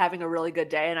like having a really good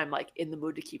day and I'm like in the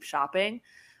mood to keep shopping.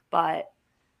 But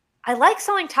I like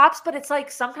selling tops, but it's like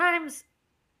sometimes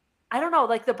I don't know,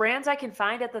 like the brands I can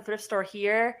find at the thrift store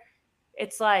here,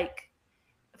 it's like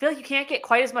I feel like you can't get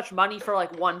quite as much money for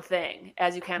like one thing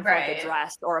as you can for like a Right.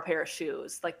 dress or a pair of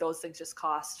shoes. Like those things just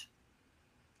cost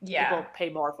Yeah. people pay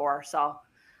more for. So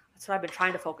that's what I've been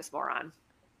trying to focus more on.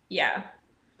 Yeah.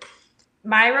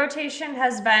 My rotation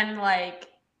has been like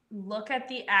look at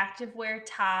the activewear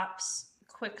tops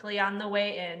quickly on the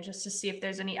way in just to see if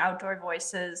there's any outdoor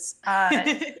voices.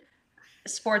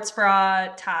 Sports bra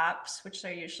tops, which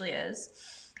there usually is.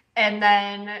 And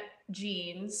then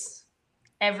jeans,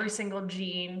 every single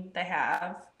jean they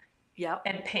have, Yep.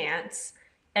 and pants.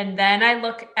 And then I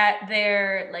look at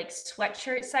their like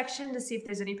sweatshirt section to see if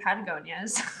there's any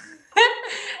Patagonias.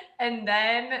 and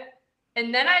then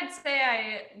and then I'd say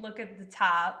I look at the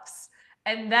tops.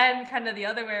 And then kind of the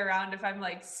other way around, if I'm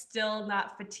like still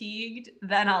not fatigued,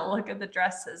 then I'll look at the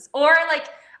dresses. Or like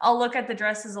I'll look at the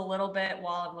dresses a little bit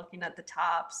while I'm looking at the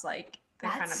tops. Like they're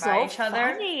kind That's of by so each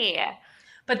other. funny.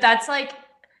 But that's like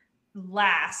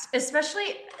last,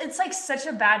 especially it's like such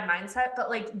a bad mindset,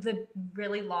 but like the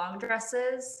really long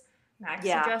dresses,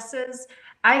 maxi dresses.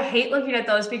 I hate looking at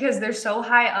those because they're so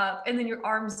high up and then your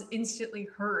arms instantly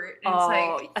hurt. And it's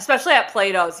like, especially at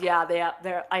Plato's. Yeah,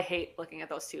 they're I hate looking at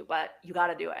those too, but you got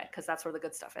to do it because that's where the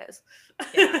good stuff is.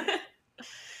 Yeah.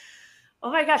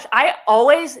 Oh my gosh, I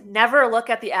always never look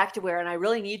at the activewear, and I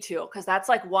really need to because that's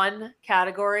like one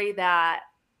category that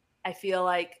I feel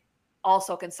like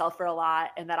also can sell for a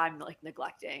lot and that I'm like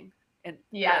neglecting. And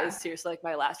that is seriously like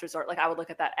my last resort. Like I would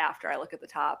look at that after I look at the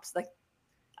tops. Like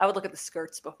I would look at the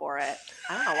skirts before it.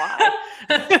 I don't know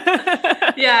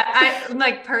why. Yeah, I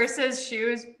like purses,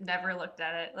 shoes, never looked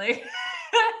at it. Like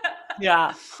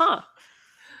yeah. Huh.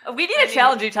 We need to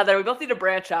challenge each other. We both need to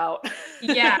branch out.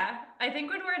 Yeah. I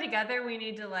think when we're together, we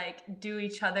need to like do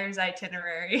each other's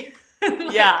itinerary.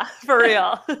 Like, yeah, for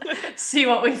real. See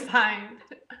what we find.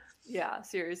 Yeah,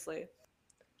 seriously.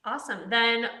 Awesome.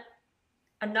 Then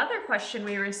another question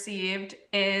we received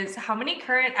is how many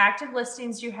current active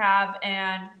listings do you have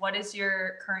and what is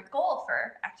your current goal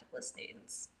for active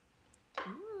listings?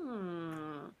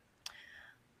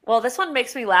 Well, this one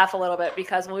makes me laugh a little bit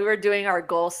because when we were doing our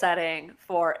goal setting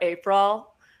for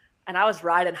April, and I was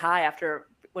riding high after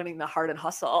winning the Heart and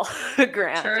Hustle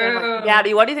grant. Like,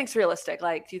 Gabby, what do you think is realistic?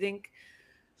 Like, do you think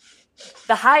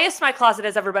the highest my closet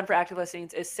has ever been for active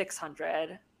listings is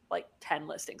 600, like 10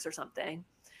 listings or something?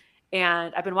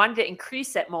 And I've been wanting to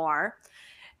increase it more.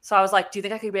 So I was like, do you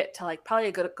think I could get to like, probably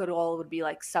a good goal would be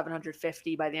like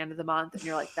 750 by the end of the month? And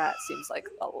you're like, that seems like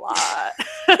a lot.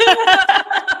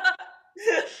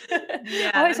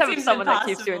 Yeah, I always have someone that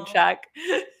keeps you in check.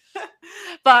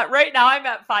 But right now I'm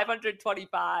at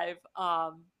 525.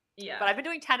 Yeah. But I've been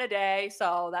doing 10 a day,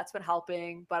 so that's been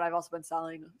helping. But I've also been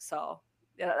selling. So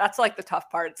yeah, that's like the tough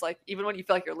part. It's like even when you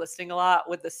feel like you're listing a lot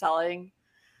with the selling, you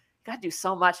gotta do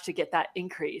so much to get that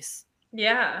increase.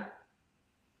 Yeah.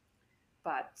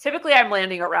 But typically I'm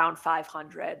landing around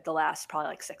 500 the last probably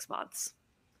like 6 months.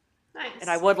 Nice. And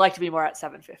I would like to be more at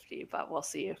 750, but we'll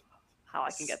see how I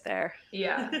can get there.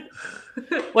 Yeah.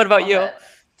 What about you?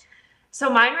 So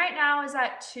mine right now is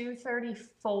at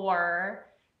 234.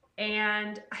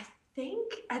 And I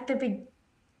think at the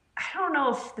I don't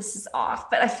know if this is off,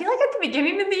 but I feel like at the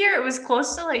beginning of the year it was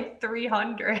close to like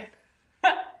 300.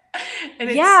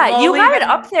 Yeah, you had it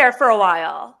up there for a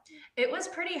while. It was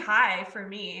pretty high for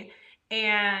me.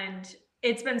 And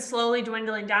it's been slowly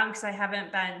dwindling down because I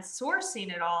haven't been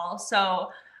sourcing at all. So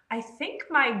I think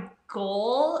my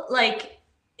goal, like,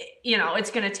 you know,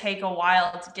 it's going to take a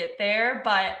while to get there.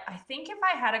 But I think if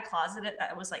I had a closet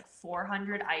that was like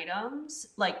 400 items,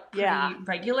 like pretty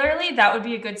regularly, that would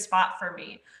be a good spot for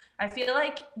me. I feel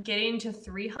like getting to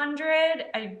 300,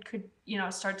 I could, you know,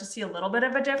 start to see a little bit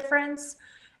of a difference.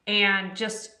 And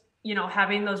just, you know,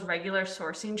 having those regular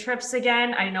sourcing trips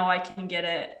again, I know I can get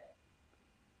it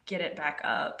back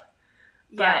up.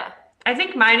 Yeah. But I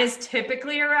think mine is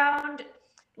typically around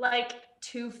like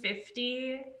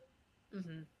 250.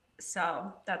 Mm-hmm.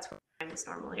 So that's where mine is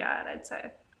normally at, I'd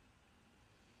say.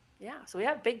 Yeah. So we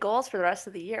have big goals for the rest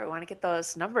of the year. We want to get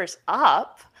those numbers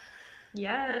up.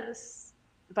 Yes.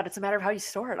 But it's a matter of how you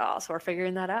store it all. So we're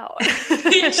figuring that out. True.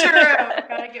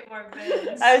 Gotta get more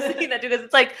bids. I was thinking that too, because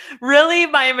it's like really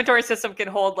my inventory system can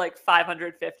hold like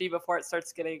 550 before it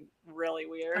starts getting really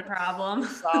weird. A problem.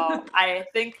 So I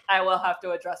think I will have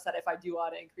to address that if I do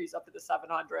want to increase up to the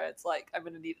 700s. Like I'm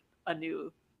going to need a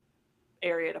new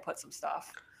area to put some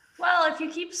stuff. Well, if you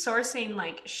keep sourcing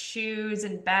like shoes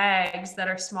and bags that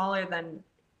are smaller than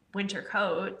winter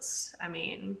coats, I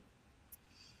mean...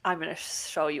 I'm going to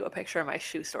show you a picture of my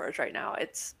shoe storage right now.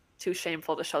 It's too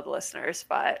shameful to show the listeners,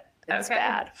 but it's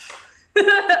bad.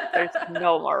 There's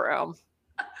no more room.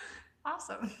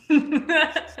 Awesome.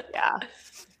 Yeah.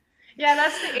 Yeah,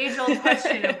 that's the age-old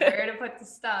question of where to put the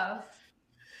stuff.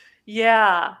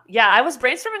 Yeah. Yeah, I was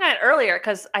brainstorming on it earlier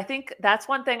because I think that's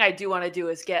one thing I do want to do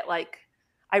is get like,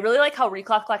 I really like how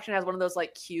Recloth Collection has one of those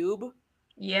like cube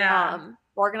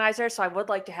organizers. So I would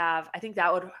like to have, I think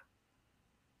that would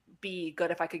be good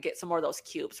if I could get some more of those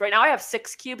cubes. Right now I have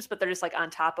 6 cubes, but they're just like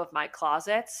on top of my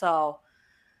closet. So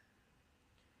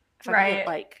if I could get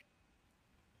like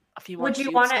a few more would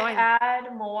you want to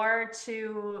add more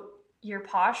to your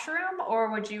posh room,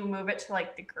 or would you move it to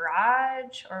like the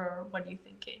garage, or what are you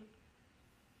thinking?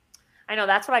 I know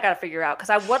that's what I got to figure out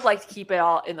because I would like to keep it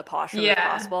all in the posh room if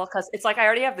possible, because it's like I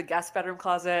already have the guest bedroom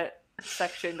closet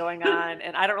section going on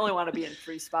and I don't really want to be in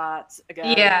 3 spots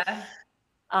again. Yeah.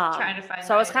 Trying to find.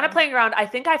 So I was kind of playing around. I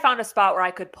think I found a spot where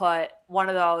I could put one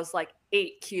of those like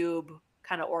 8 cube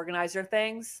kind of organizer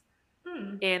things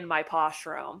in my posh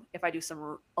room if I do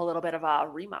a little bit of a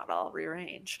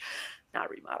rearrange, not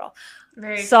remodel.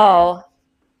 Very so.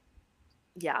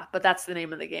 Yeah, but that's the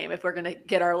name of the game. If we're going to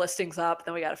get our listings up,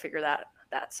 then we got to figure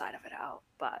that side of it out.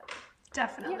 But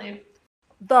Definitely. Yeah.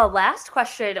 The last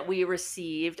question we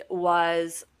received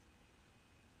was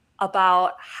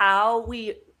about how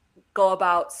we go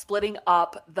about splitting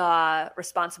up the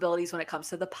responsibilities when it comes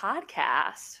to the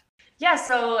podcast. Yeah,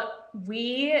 so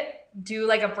we do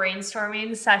like a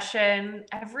brainstorming session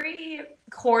every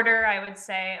quarter, I would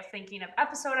say, of thinking of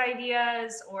episode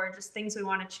ideas or just things we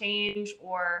want to change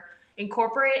or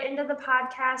incorporate into the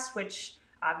podcast, which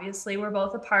obviously we're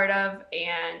both a part of.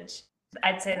 And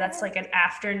I'd say that's like an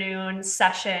afternoon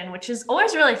session, which is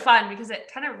always really fun because it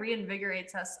kind of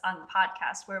reinvigorates us on the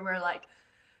podcast where we're like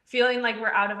feeling like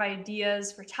we're out of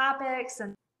ideas for topics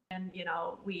and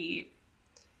we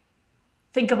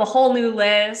think of a whole new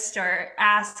list or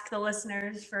ask the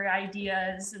listeners for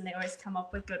ideas and they always come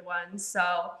up with good ones.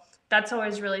 So that's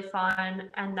always really fun.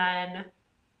 And then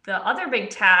the other big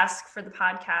task for the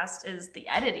podcast is the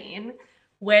editing,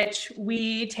 which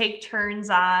we take turns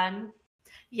on.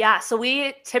 Yeah, so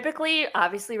we typically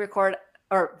obviously record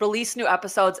or release new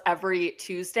episodes every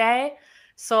Tuesday.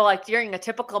 So like during a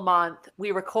typical month,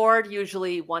 we record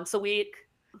usually once a week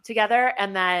together,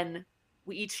 and then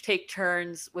we each take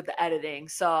turns with the editing.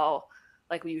 So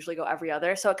like we usually go every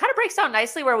other. So it kind of breaks down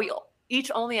nicely where we each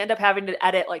only end up having to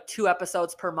edit like 2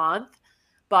 episodes per month,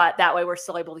 but that way we're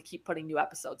still able to keep putting new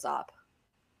episodes up.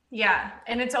 Yeah,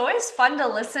 and it's always fun to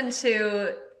listen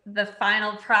to the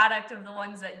final product of the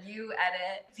ones that you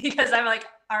edit because I'm like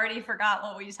already forgot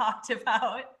what we talked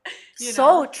about.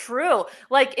 So true.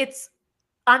 Like it's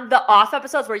on the off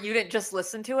episodes where you didn't just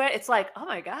listen to it. It's like, oh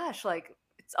my gosh, like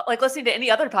it's like listening to any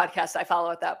other podcast I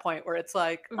follow at that point where it's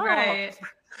like, right,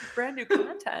 brand new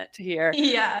content to hear.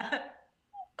 Yeah.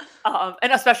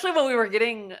 And especially when we were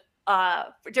getting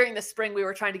during the spring, we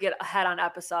were trying to get ahead on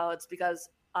episodes because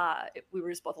we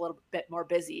were just both a little bit more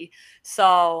busy.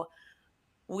 So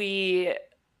we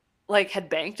like had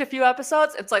banked a few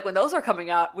episodes. It's like when those are coming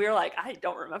out, we were like, I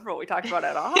don't remember what we talked about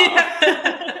at all.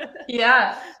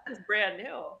 Yeah. It's brand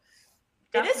new.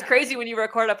 Definitely. It is crazy when you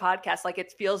record a podcast. Like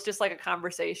it feels just like a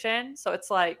conversation. So it's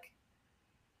like,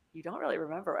 you don't really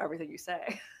remember everything you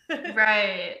say.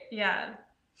 Right. Yeah.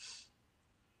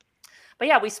 But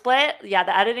yeah, we split, the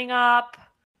editing up.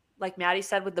 Like Maddie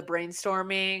said, with the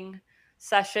brainstorming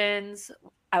sessions,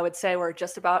 I would say we're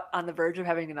just about on the verge of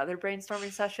having another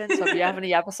brainstorming session. So if you have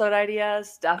any episode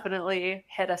ideas, definitely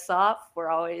hit us up. We're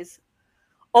always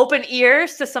open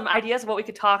ears to some ideas of what we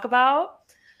could talk about.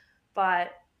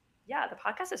 But yeah, the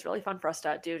podcast is really fun for us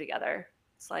to do together.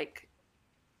 It's like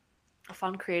a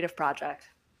fun creative project.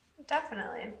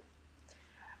 Definitely.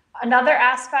 Another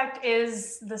aspect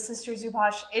is the Sisters Who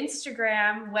Posh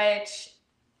Instagram, which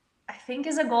I think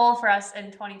is a goal for us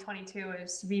in 2022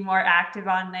 is to be more active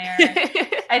on there.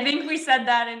 I think we said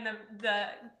that in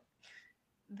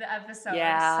the episode.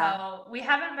 Yeah. So we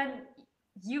haven't been,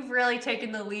 you've really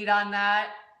taken the lead on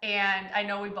that. And I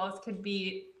know we both could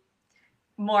be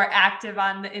more active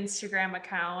on the Instagram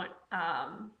account.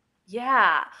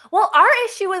 Yeah. Well, our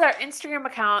issue with our Instagram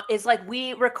account is like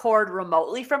we record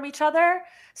remotely from each other.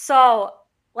 So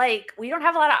like we don't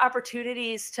have a lot of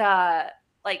opportunities to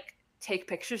like take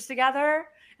pictures together.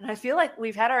 And I feel like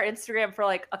we've had our Instagram for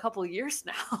like a couple of years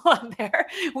now on there.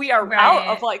 We are out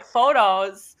of like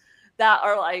photos that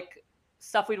are like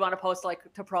stuff we'd want to post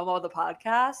like to promo the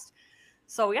podcast.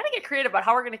 So we got to get creative about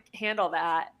how we're going to handle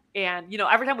that. And,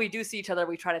 every time we do see each other,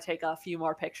 we try to take a few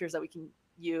more pictures that we can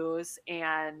use,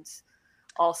 and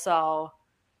also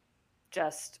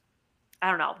just, I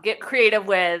don't know, get creative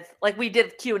with, like we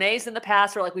did Q&As in the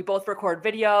past where like we both record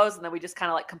videos and then we just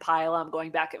kind of like compile them going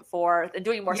back and forth and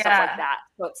doing more stuff like that.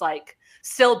 So it's like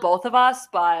still both of us,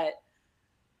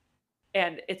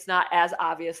 and it's not as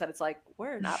obvious that it's like,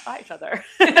 we're not by each other.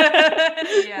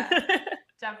 Yeah.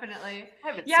 Definitely. I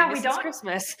haven't seen you since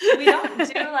Christmas. We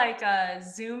don't do like a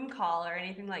Zoom call or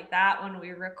anything like that when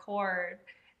we record.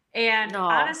 And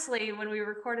honestly, when we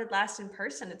recorded last in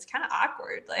person, it's kind of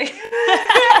awkward. Like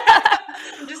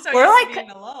I'm just so used to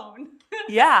being alone.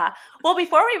 Yeah. Well,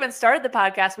 before we even started the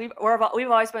podcast, we've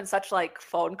always been such like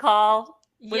phone call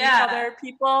with each other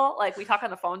people. Like we talk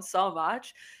on the phone so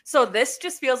much. So this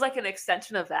just feels like an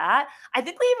extension of that. I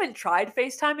think we even tried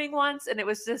FaceTiming once and it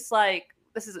was just like,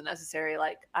 this isn't necessary.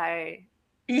 Like I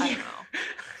don't know.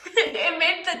 It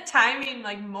made the timing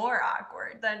like more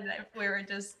awkward than if we were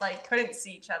just like couldn't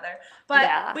see each other.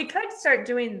 But we could start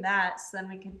doing that so then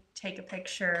we could take a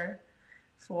picture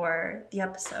for the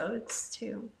episodes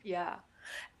too. Yeah.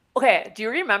 Okay. Do you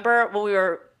remember when we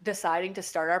were deciding to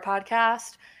start our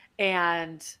podcast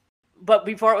and but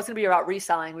before it was going to be about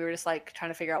reselling, we were just like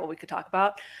trying to figure out what we could talk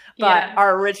about. But Yeah.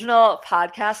 our original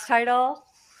podcast title,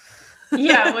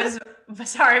 was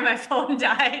Sorry My Phone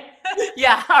Died.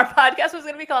 yeah, our podcast was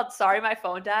going to be called Sorry My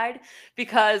Phone Died,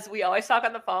 because we always talk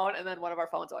on the phone and then one of our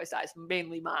phones always dies,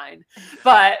 mainly mine.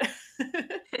 But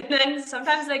And then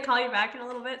sometimes they call you back in a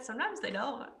little bit, sometimes they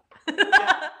don't.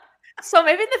 so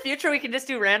maybe in the future we can just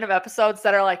do random episodes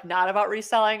that are like not about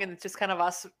reselling, and it's just kind of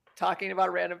us talking about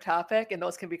a random topic, and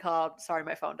those can be called Sorry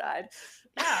My Phone Died.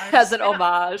 Yeah, As an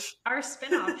homage. Our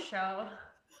spin-off show.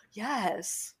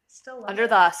 Yes. Still under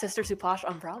the Sisters Who Posh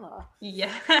umbrella.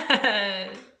 Yes.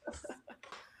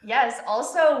 Yes.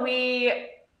 Also,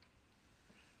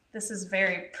 this is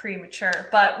very premature,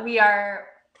 but we are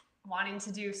wanting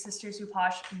to do Sisters Who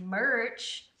Posh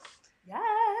merch.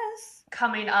 Yes.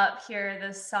 Coming up here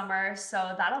this summer.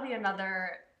 So that'll be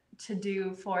another to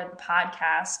do for the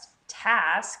podcast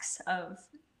tasks of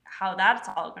how that's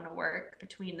all going to work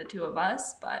between the two of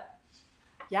us. But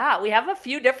yeah, we have a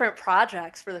few different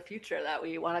projects for the future that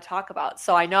we want to talk about.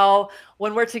 So I know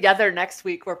when we're together next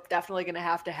week, we're definitely going to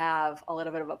have a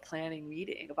little bit of a planning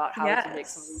meeting about how we can make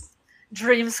some of these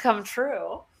dreams come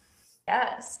true.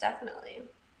 Yes, definitely.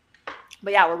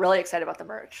 But yeah, we're really excited about the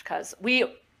merch because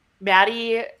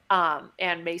Maddie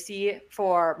and Macy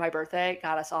for my birthday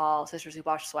got us all Sisters Who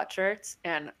Posh sweatshirts,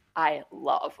 and I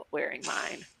love wearing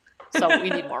mine. So we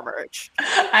need more merch.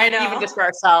 I know. Even just for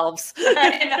ourselves.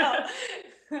 I know.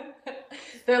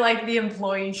 They're like the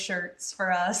employee shirts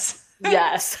for us.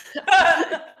 Yes,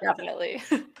 definitely.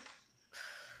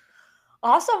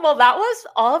 Awesome. Well, that was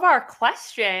all of our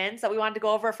questions that we wanted to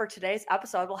go over for today's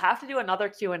episode. We'll have to do another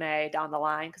Q&A down the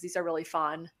line because these are really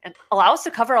fun and allow us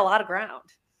to cover a lot of ground.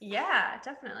 Yeah,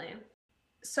 definitely.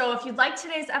 So if you'd like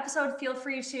today's episode, feel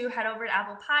free to head over to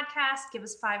Apple Podcasts, give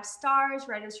us 5 stars,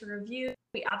 write us a review.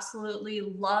 We absolutely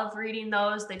love reading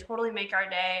those. They totally make our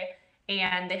day,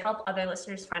 and they help other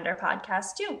listeners find our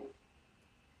podcast too.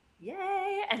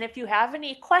 Yay. And if you have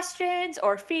any questions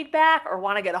or feedback or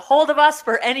want to get a hold of us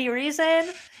for any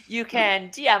reason, you can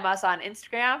DM us on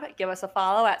Instagram, give us a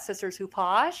follow at Sisters Who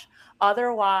Posh.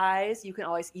 Otherwise, you can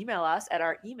always email us at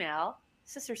our email,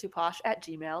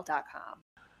 sisterswhoposh@gmail.com.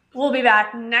 We'll be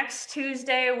back next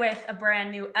Tuesday with a brand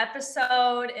new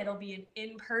episode. It'll be an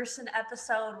in-person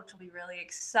episode, which will be really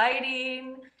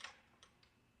exciting.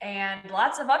 And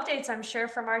lots of updates, I'm sure,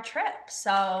 from our trip.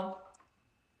 So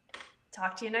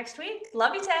talk to you next week.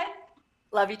 Love you, Tay.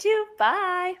 Love you too.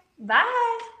 Bye.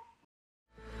 Bye.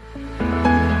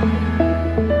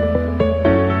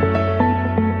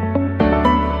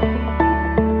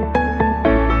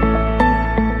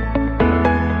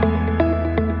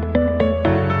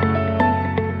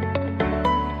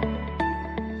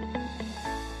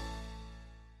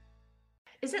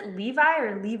 Is it Levi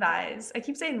or Levi's? I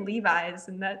keep saying Levi's,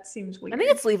 and that seems weird. I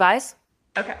think it's Levi's.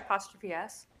 Okay. Apostrophe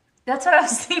S. That's what I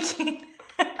was thinking.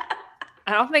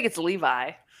 I don't think it's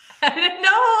Levi. I didn't know.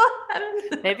 I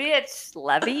don't know. Maybe it's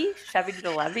Levy. Chevy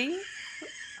to Levy.